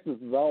 Texas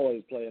is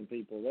always playing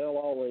people. They'll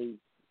always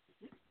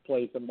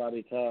play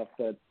somebody tough.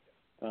 But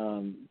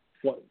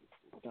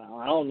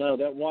I don't know.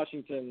 That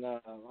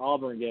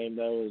Washington-Auburn game,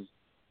 though,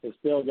 has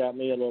still got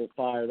me a little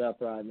fired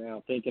up right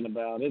now thinking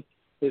about it.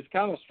 It's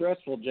kind of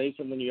stressful,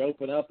 Jason, when you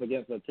open up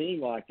against a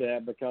team like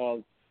that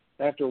because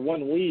after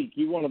 1 week,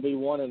 you want to be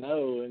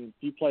 1-0, and if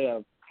you play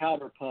a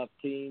powder puff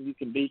team, you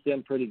can beat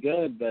them pretty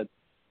good, but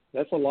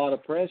that's a lot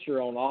of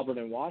pressure on Auburn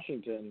and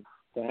Washington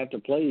to have to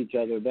play each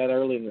other that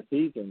early in the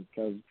season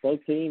because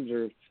both teams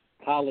are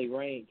highly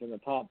ranked in the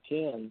top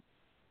 10,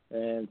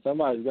 and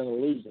somebody's going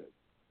to lose it.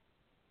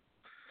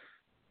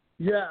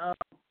 Yeah,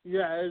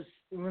 it's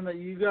when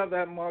you got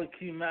that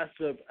marquee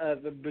matchup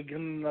at the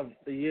beginning of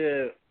the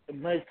year, it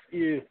makes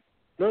you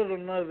a little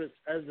nervous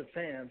as a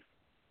fan.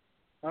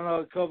 I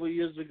know a couple of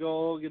years ago,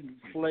 Oregon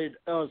played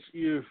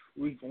LSU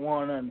week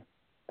 1 and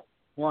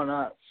won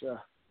out. So.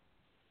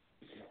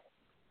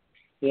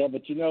 Yeah,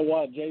 but you know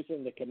what,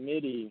 Jason? The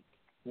committee,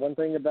 one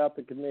thing about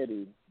the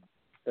committee,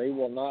 they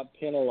will not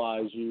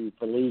penalize you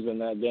for losing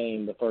that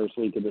game the first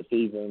week of the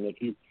season.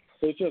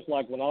 It's just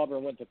like when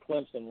Auburn went to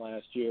Clemson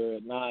last year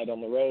at night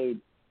on the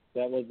road.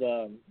 That was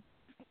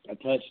a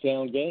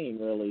touchdown game,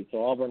 really.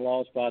 So Auburn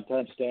lost by a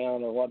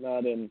touchdown or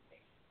whatnot in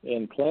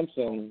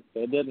Clemson.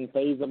 It didn't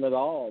faze them at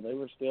all. They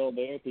were still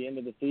there at the end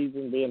of the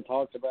season being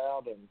talked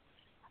about, and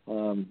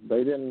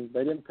they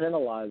didn't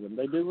penalize them.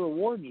 They do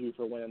reward you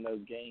for winning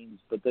those games,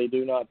 but they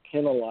do not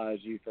penalize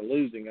you for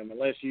losing them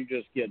unless you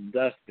just get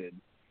dusted.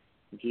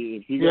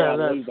 If you go out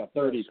and lose by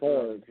 30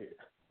 points.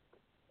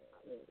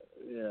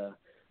 Yeah.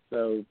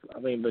 So, I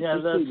mean, but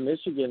you see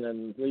Michigan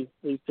and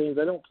these teams,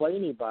 they don't play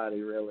anybody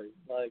really.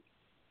 Like,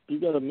 if you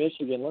go to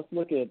Michigan, let's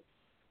look at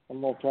 –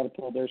 I'm going to try to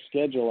pull their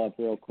schedule up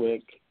real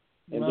quick.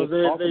 And no,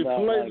 just they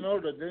play like,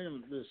 Notre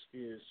Dame this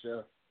year,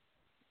 so.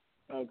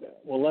 Okay.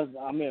 Well,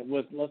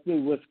 let's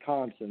do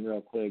Wisconsin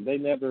real quick. They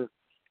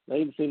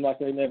seem like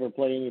they never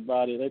play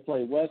anybody. They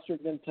play Western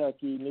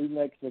Kentucky, New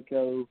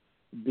Mexico,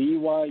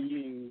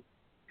 BYU.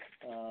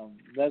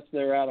 That's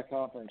their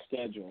out-of-conference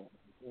schedule.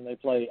 And they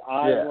play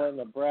Iowa,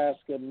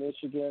 Nebraska,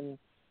 Michigan.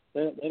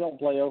 They don't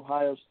play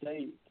Ohio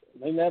State.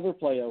 They never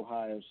play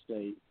Ohio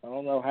State. I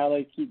don't know how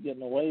they keep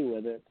getting away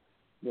with it.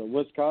 But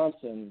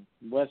Wisconsin,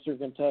 Western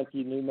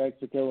Kentucky, New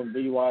Mexico, and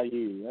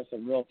BYU. That's a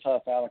real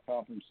tough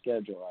out-of-conference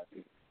schedule, I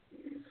think.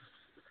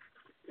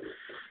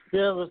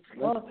 Yeah,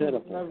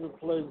 Wisconsin never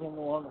plays in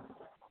one.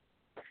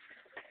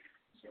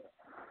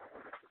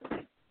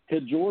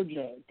 Could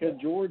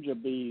Georgia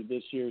be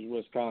this year's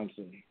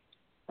Wisconsin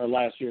or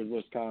last year's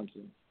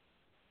Wisconsin?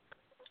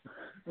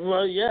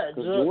 Well, yeah,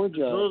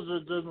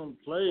 Georgia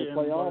doesn't play in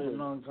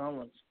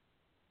non-conference.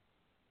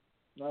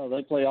 No,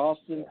 they play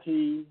Austin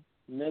Peay,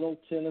 Middle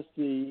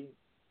Tennessee,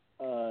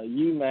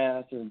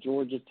 UMass, and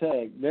Georgia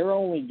Tech. Their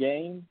only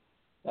game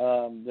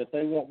that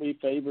they won't be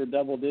favored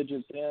double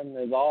digits in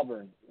is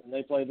Auburn, and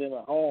they play them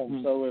at home.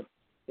 Mm-hmm. So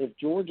if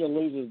Georgia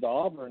loses to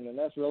Auburn, and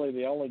that's really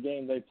the only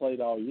game they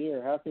played all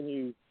year, how can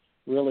you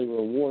really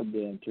reward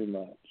them too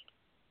much?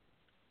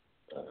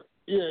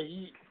 Yeah,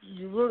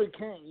 you really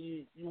can't.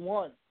 You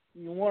want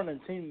a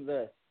team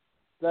that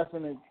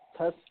definitely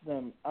tests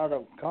them out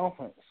of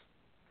conference.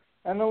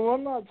 And then we're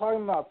not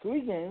talking about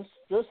 3 games.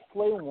 Just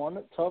play one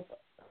tough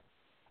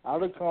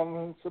out of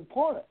conference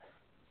opponent,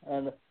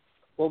 and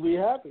we'll be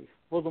happy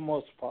for the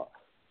most part.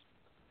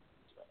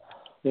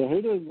 So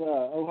who does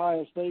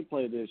Ohio State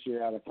play this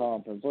year out of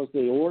conference? Let's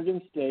see: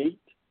 Oregon State,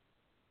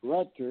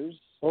 Rutgers,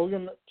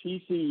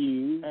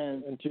 TCU,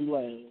 and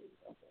Tulane.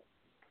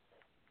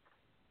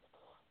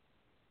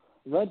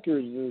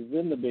 Rutgers is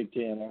in the Big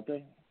Ten, aren't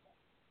they?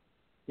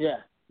 Yeah,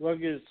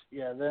 Rutgers.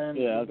 Yeah, they're in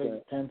the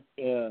Big Ten.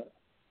 Yeah.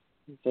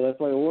 So they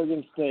play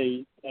Oregon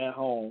State at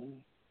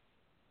home.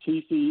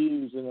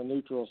 TCU's in a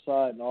neutral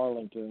site in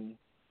Arlington,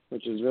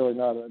 which is really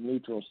not a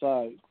neutral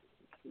site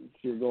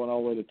if you're going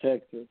all the way to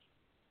Texas.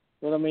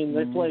 But, I mean,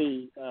 they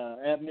play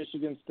at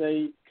Michigan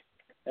State,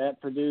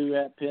 at Purdue,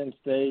 at Penn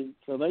State.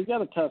 So they've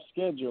got a tough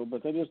schedule,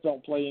 but they just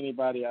don't play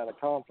anybody out of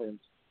conference.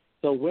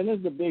 So when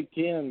is the Big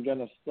Ten going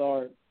to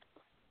start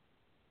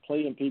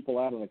playing people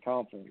out of the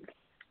conference?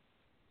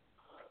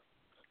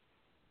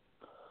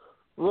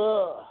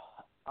 Well,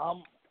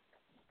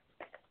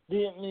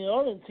 the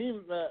only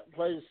team that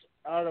plays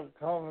out of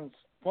conference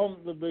from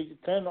the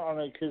Big Ten on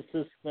a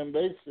consistent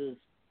basis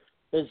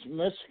is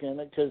Michigan,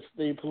 because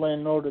they play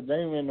Notre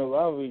Dame in a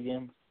rivalry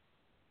game.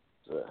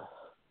 So,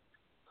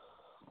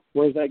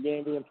 where's that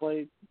game being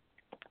played?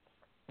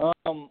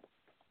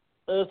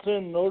 It's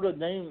in Notre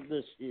Dame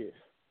this year.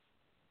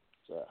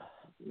 So.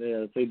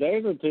 Yeah, see,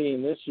 there's a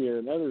team this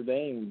year. Notre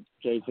Dame,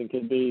 Jason,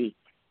 could be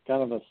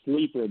kind of a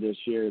sleeper this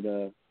year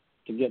to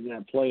get in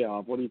that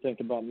playoff. What do you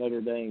think about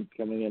Notre Dame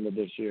coming into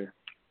this year?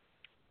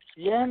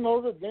 Yeah,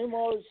 Notre Dame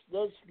always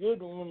does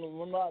good when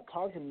we're not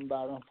talking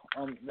about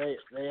them.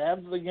 They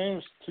have the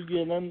games to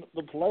get in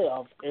the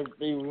playoff if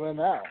they win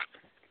out.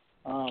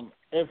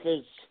 If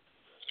it's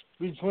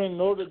between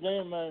Notre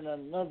Dame and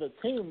another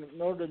team,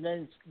 Notre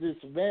Dame's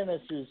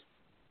disadvantage is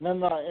they're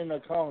not in the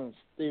conference.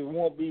 They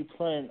won't be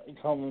playing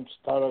a conference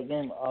title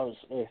game,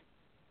 obviously.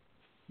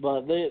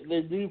 But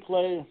they do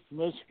play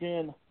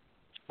Michigan,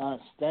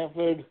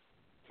 Stanford,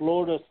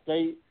 Florida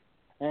State,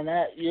 and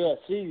at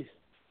USC.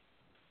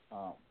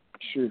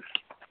 Sure.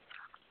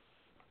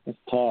 It's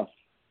tough.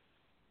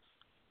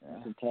 Yeah.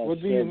 It's a tough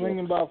what do you schedule. think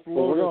about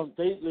Florida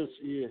State this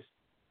year?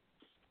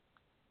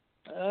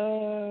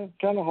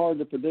 Kind of hard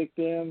to predict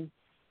them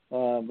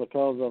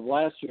because of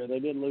last year. They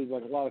did lose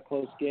like a lot of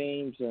close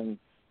games, and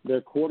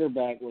their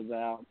quarterback was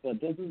out. But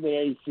this is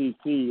the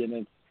ACC,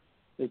 and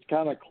it's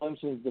kind of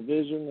Clemson's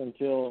division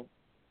until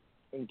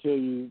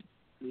you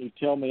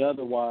tell me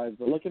otherwise.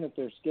 But looking at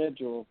their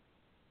schedule,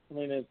 I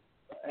mean, it's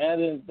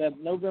adding that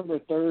November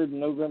 3rd and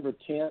November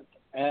 10th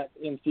at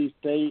NC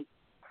State,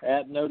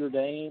 at Notre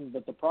Dame.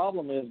 But the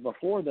problem is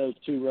before those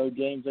 2 road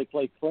games, they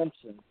play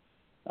Clemson.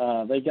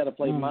 They got to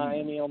play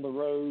Miami on the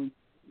road.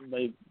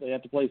 They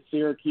have to play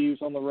Syracuse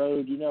on the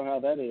road. You know how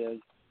that is.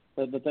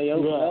 But they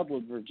open up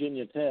with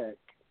Virginia Tech.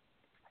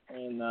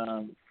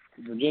 And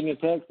Virginia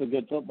Tech's a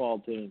good football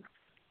team.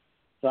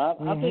 So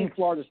I think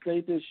Florida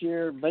State this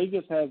year,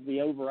 Vegas has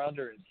the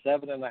over-under at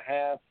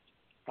 7.5.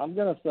 I'm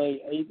going to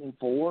say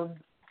 8-4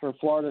 for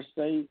Florida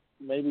State,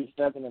 maybe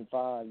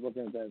 7-5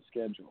 looking at that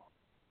schedule.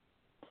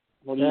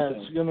 What do you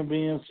think? It's going to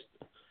be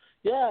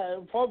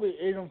probably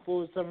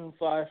 8-4,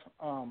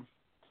 7-5.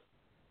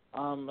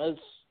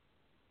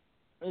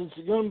 It's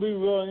going to be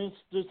really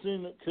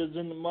interesting because,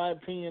 in my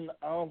opinion,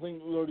 I don't think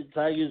the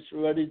Tigers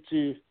are ready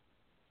to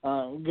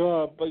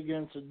go up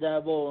against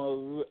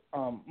Dabo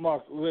or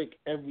Mark Richt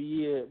every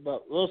year,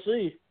 but we'll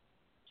see.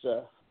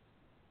 So.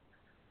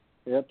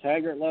 Yeah,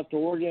 Taggart left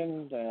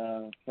Oregon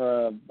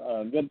for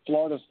a good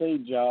Florida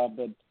State job,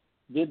 but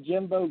did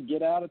Jimbo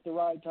get out at the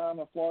right time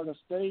at Florida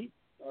State,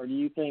 or do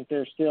you think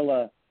they're still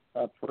a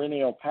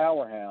perennial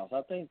powerhouse?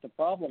 I think the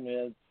problem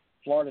is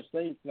Florida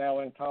State's now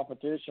in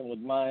competition with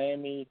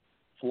Miami,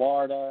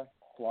 Florida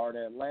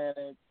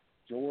Atlantic,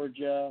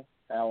 Georgia,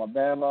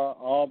 Alabama,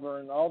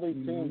 Auburn, all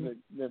these teams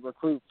that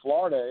recruit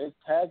Florida. Is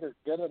Taggart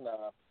good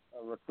enough,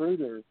 a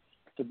recruiter,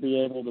 to be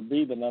able to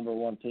be the number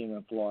 1 team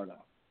in Florida?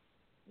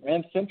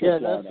 And Central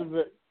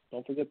Florida.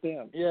 Don't forget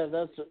them. Yeah,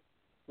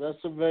 That's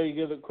a very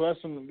good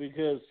question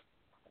because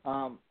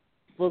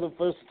for the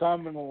first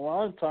time in a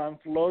long time,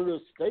 Florida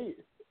State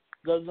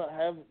doesn't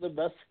have the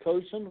best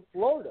coach in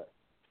Florida.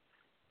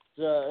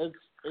 So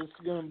it's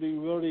going to be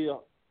really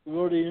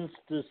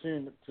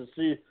interesting to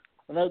see.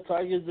 I know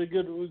Tiger's a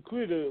good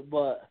recruiter,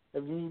 but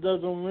if he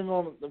doesn't win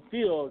on the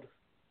field,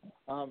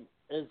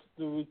 it's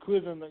the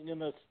recruiting that's going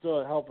to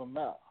still help him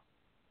out.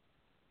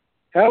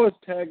 How is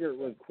Taggart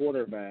with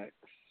quarterbacks?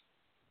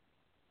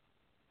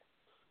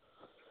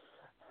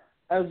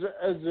 As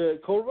a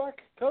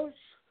quarterback coach?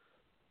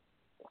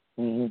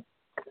 Mm-hmm.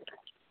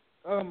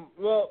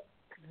 Well,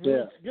 he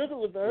was good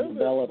with Urban, but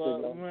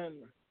Developing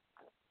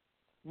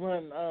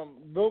when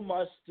Bill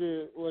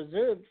Meister was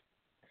in,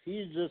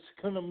 he just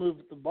couldn't move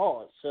the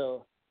ball.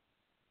 So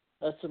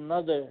that's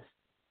another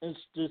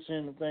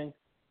interesting thing.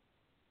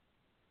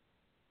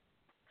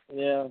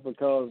 Yeah,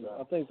 because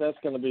I think that's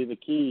going to be the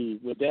key.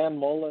 With Dan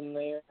Mullen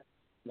there,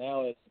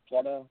 now it's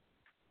Florida.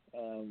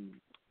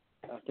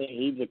 I think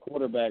he's a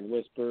quarterback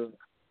whisperer.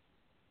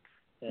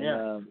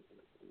 And,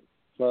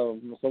 so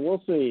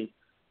we'll see.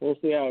 We'll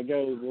see how it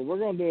goes. Well, we're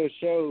going to do a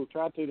show,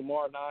 try to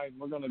tomorrow night.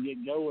 We're going to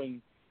get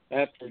going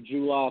after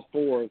July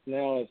 4th.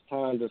 Now it's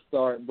time to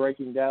start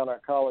breaking down our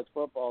college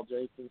football,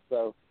 Jason.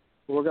 So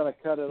we're going to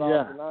cut it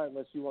off tonight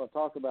unless you want to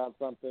talk about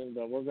something.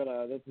 But we're going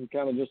to – this is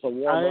kind of just a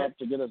warm-up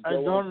to get us going.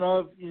 I don't know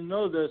if you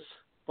know this,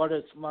 but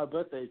it's my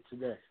birthday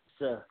today.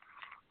 So.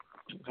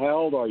 How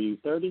old are you,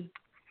 30?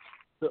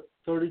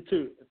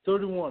 32.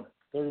 31.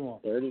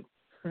 30?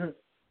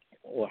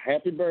 Well,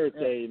 happy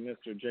birthday,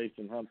 Mr.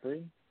 Jason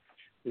Humphrey.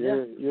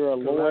 You're a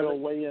loyal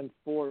Weigh-In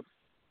Sports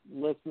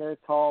listener,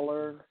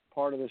 caller,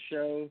 part of the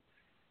show.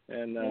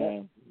 And,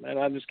 man,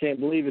 I just can't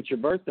believe it's your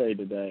birthday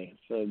today.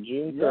 So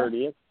June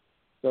 30th.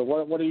 So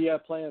what do you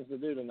have plans to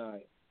do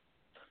tonight?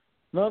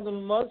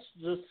 Nothing much.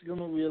 Just going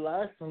to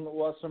relax and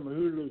watch some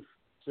Hulu.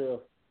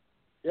 So,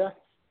 yeah.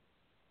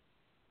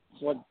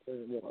 What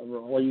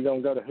are you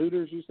going to go to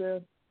Hooters, you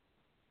said?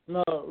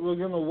 No, we're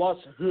going to watch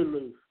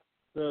Hulu,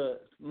 the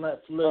Netflix.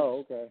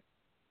 Oh, okay.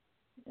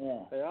 Yeah.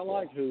 Hey, I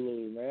like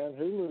Hulu, man.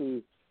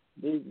 Hulu,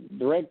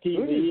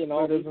 DirecTV and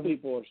all these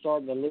people are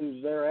starting to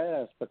lose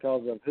their ass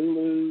because of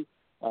Hulu,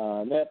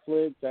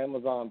 Netflix,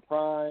 Amazon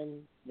Prime.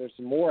 There's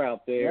some more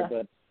out there,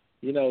 but,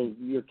 you know,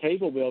 your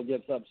cable bill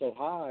gets up so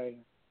high.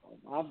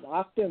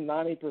 I spend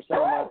 90% of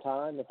my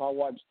time, if I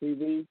watch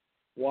TV,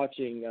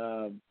 watching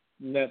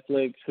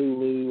Netflix,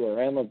 Hulu, or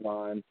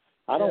Amazon.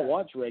 I don't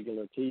watch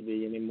regular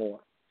TV anymore.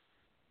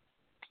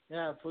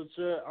 Yeah, for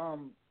sure.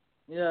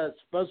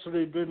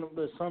 Especially during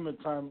the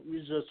summertime, we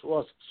just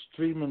watch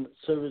streaming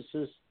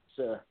services.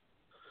 So,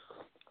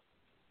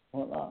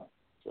 whatnot.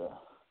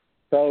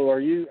 So, are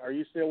you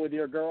still with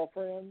your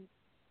girlfriend?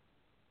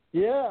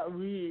 Yeah,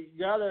 we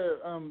got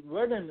a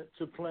wedding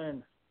to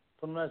plan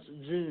for next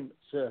June.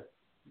 So,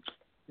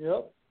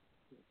 yep.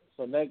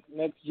 So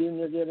next June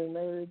you're getting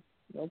married?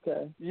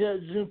 Okay. Yeah,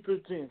 June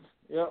 15th.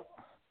 Yep.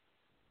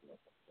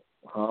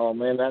 Oh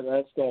man,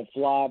 that's gonna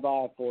fly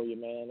by for you,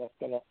 man. That's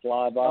gonna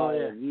fly by. Oh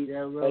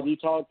yeah. Have you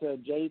talked to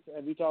Jason?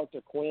 Have you talked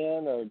to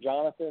Quinn or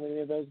Jonathan?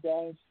 Any of those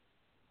guys?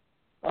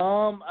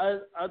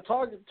 I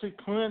talk to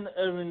Quinn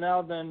every now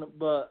and then,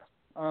 but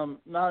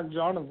not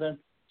Jonathan.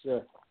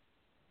 So.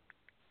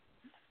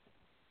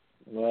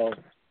 Well,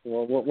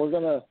 we're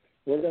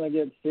gonna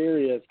get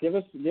serious. Give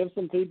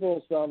some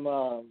people some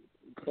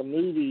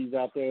movies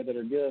out there that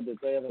are good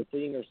that they haven't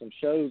seen, or some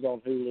shows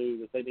on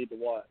Hulu that they need to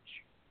watch.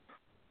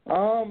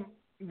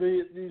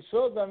 The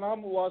show that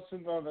I'm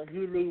watching on the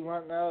Hulu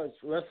right now is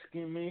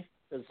Rescue Me.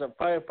 It's a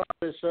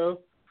firefighter show.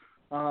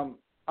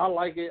 I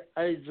like it.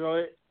 I enjoy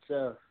it.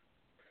 So,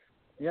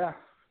 yeah.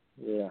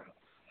 Yeah,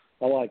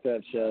 I like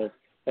that show.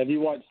 Have you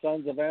watched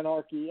Sons of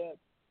Anarchy yet?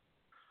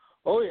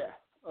 Oh yeah.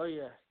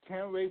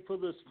 Can't wait for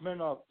the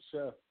spin-off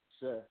show.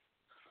 So.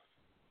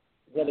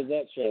 What is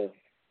that show?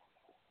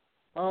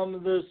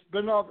 The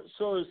spin-off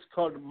show is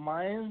called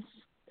Mayans.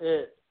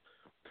 It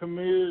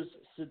premieres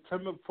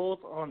September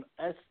 4th on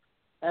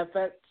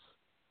FX.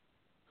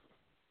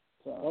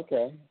 So.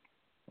 Okay.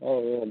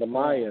 Oh, yeah, the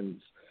Mayans.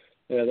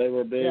 Yeah, they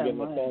were big in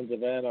the Mayans. Sons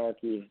of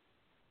Anarchy.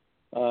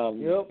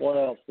 Yep. What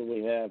else do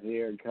we have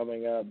here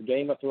coming up?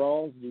 Game of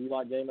Thrones. Do you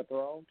like Game of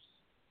Thrones?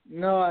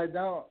 No, I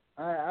don't.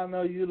 I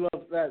know you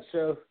love that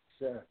show.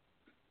 So.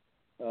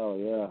 Oh,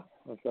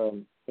 yeah.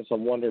 It's a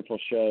wonderful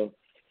show.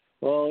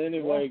 Well,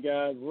 anyway,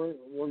 guys, we're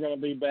going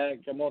to be back.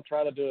 I'm going to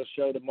try to do a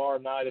show tomorrow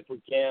night if we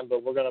can,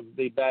 but we're going to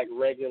be back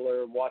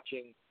regular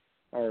watching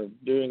or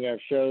doing our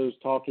shows,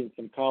 talking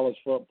some college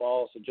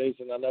football. So,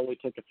 Jason, I know we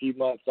took a few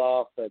months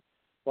off, but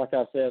like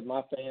I said,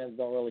 my fans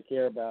don't really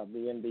care about the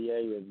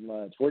NBA as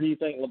much. Where do you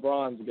think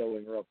LeBron's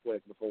going real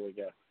quick before we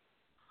go?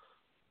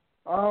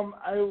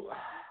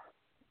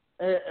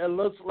 It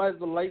looks like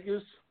the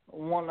Lakers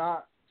won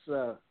not,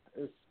 so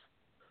it's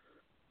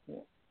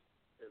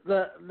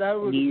that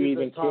would do you be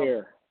even the top.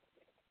 care?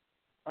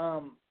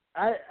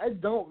 I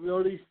don't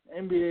really.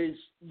 NBA's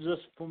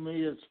just for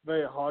me. It's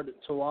very hard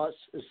to watch.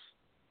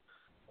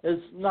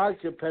 It's not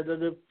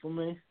competitive for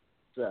me.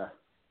 So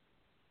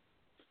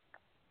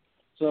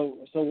So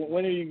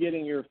when are you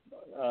getting your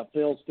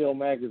Phil Steele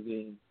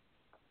magazine?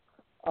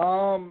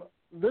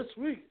 This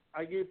week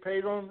I get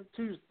paid on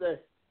Tuesday.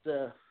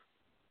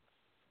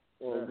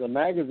 Well, the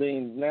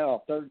magazine's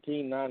now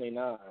 $13.99.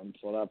 That's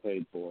what I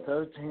paid for.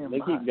 $13. They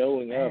keep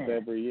going up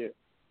every year.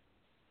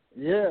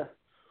 Yeah.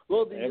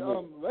 Well,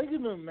 the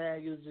regular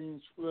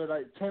magazines were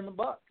like $10.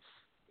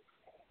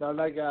 Now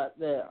I got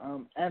the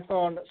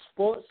Anthon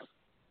Sports.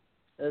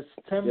 It's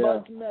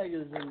 $10 a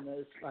magazine.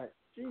 It's like,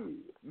 gee,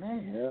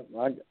 man.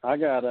 Yeah, I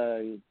got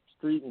a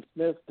Street and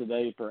Smith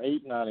today for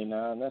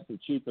 $8.99. That's the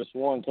cheapest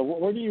one. So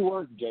where do you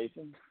work,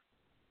 Jason?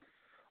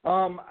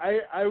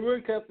 I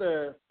work at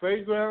the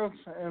fairgrounds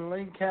in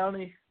Lane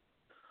County,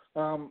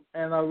 and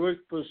I work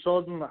for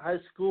Southern High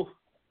School,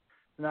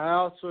 and I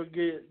also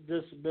get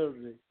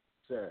disability.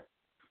 So.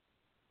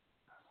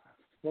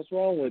 What's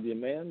wrong with you,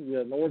 man?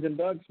 You're an Oregon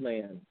Ducks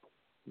man.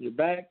 You're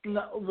back?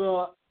 No,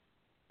 well,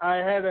 I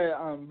had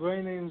a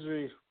brain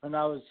injury when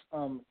I was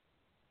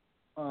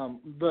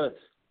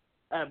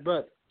at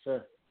birth.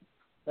 So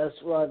that's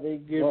why they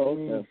give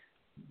me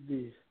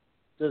the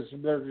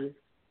disability.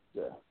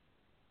 So.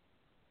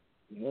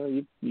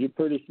 Well, you're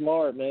pretty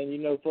smart, man. You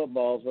know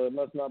football, so it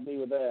must not be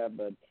with that.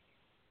 But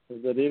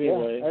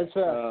anyway, yeah, that's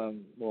right.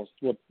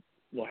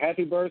 Well,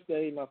 happy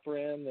birthday, my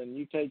friend, and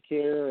you take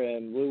care.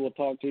 And we will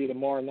talk to you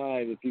tomorrow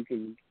night. If you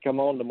could come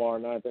on tomorrow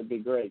night, that'd be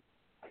great.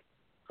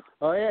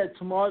 Oh yeah,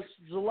 tomorrow's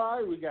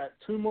July. We got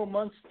 2 more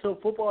months till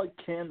football.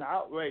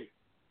 Cannot wait.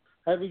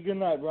 Have a good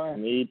night,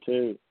 Brian. Me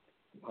too.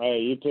 Hey,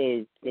 you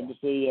too. Good to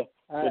see you.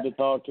 Good to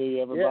talk to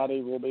you, everybody.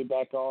 Yeah. We'll be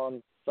back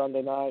on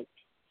Sunday night,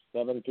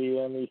 7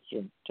 p.m.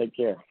 Eastern. Take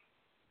care.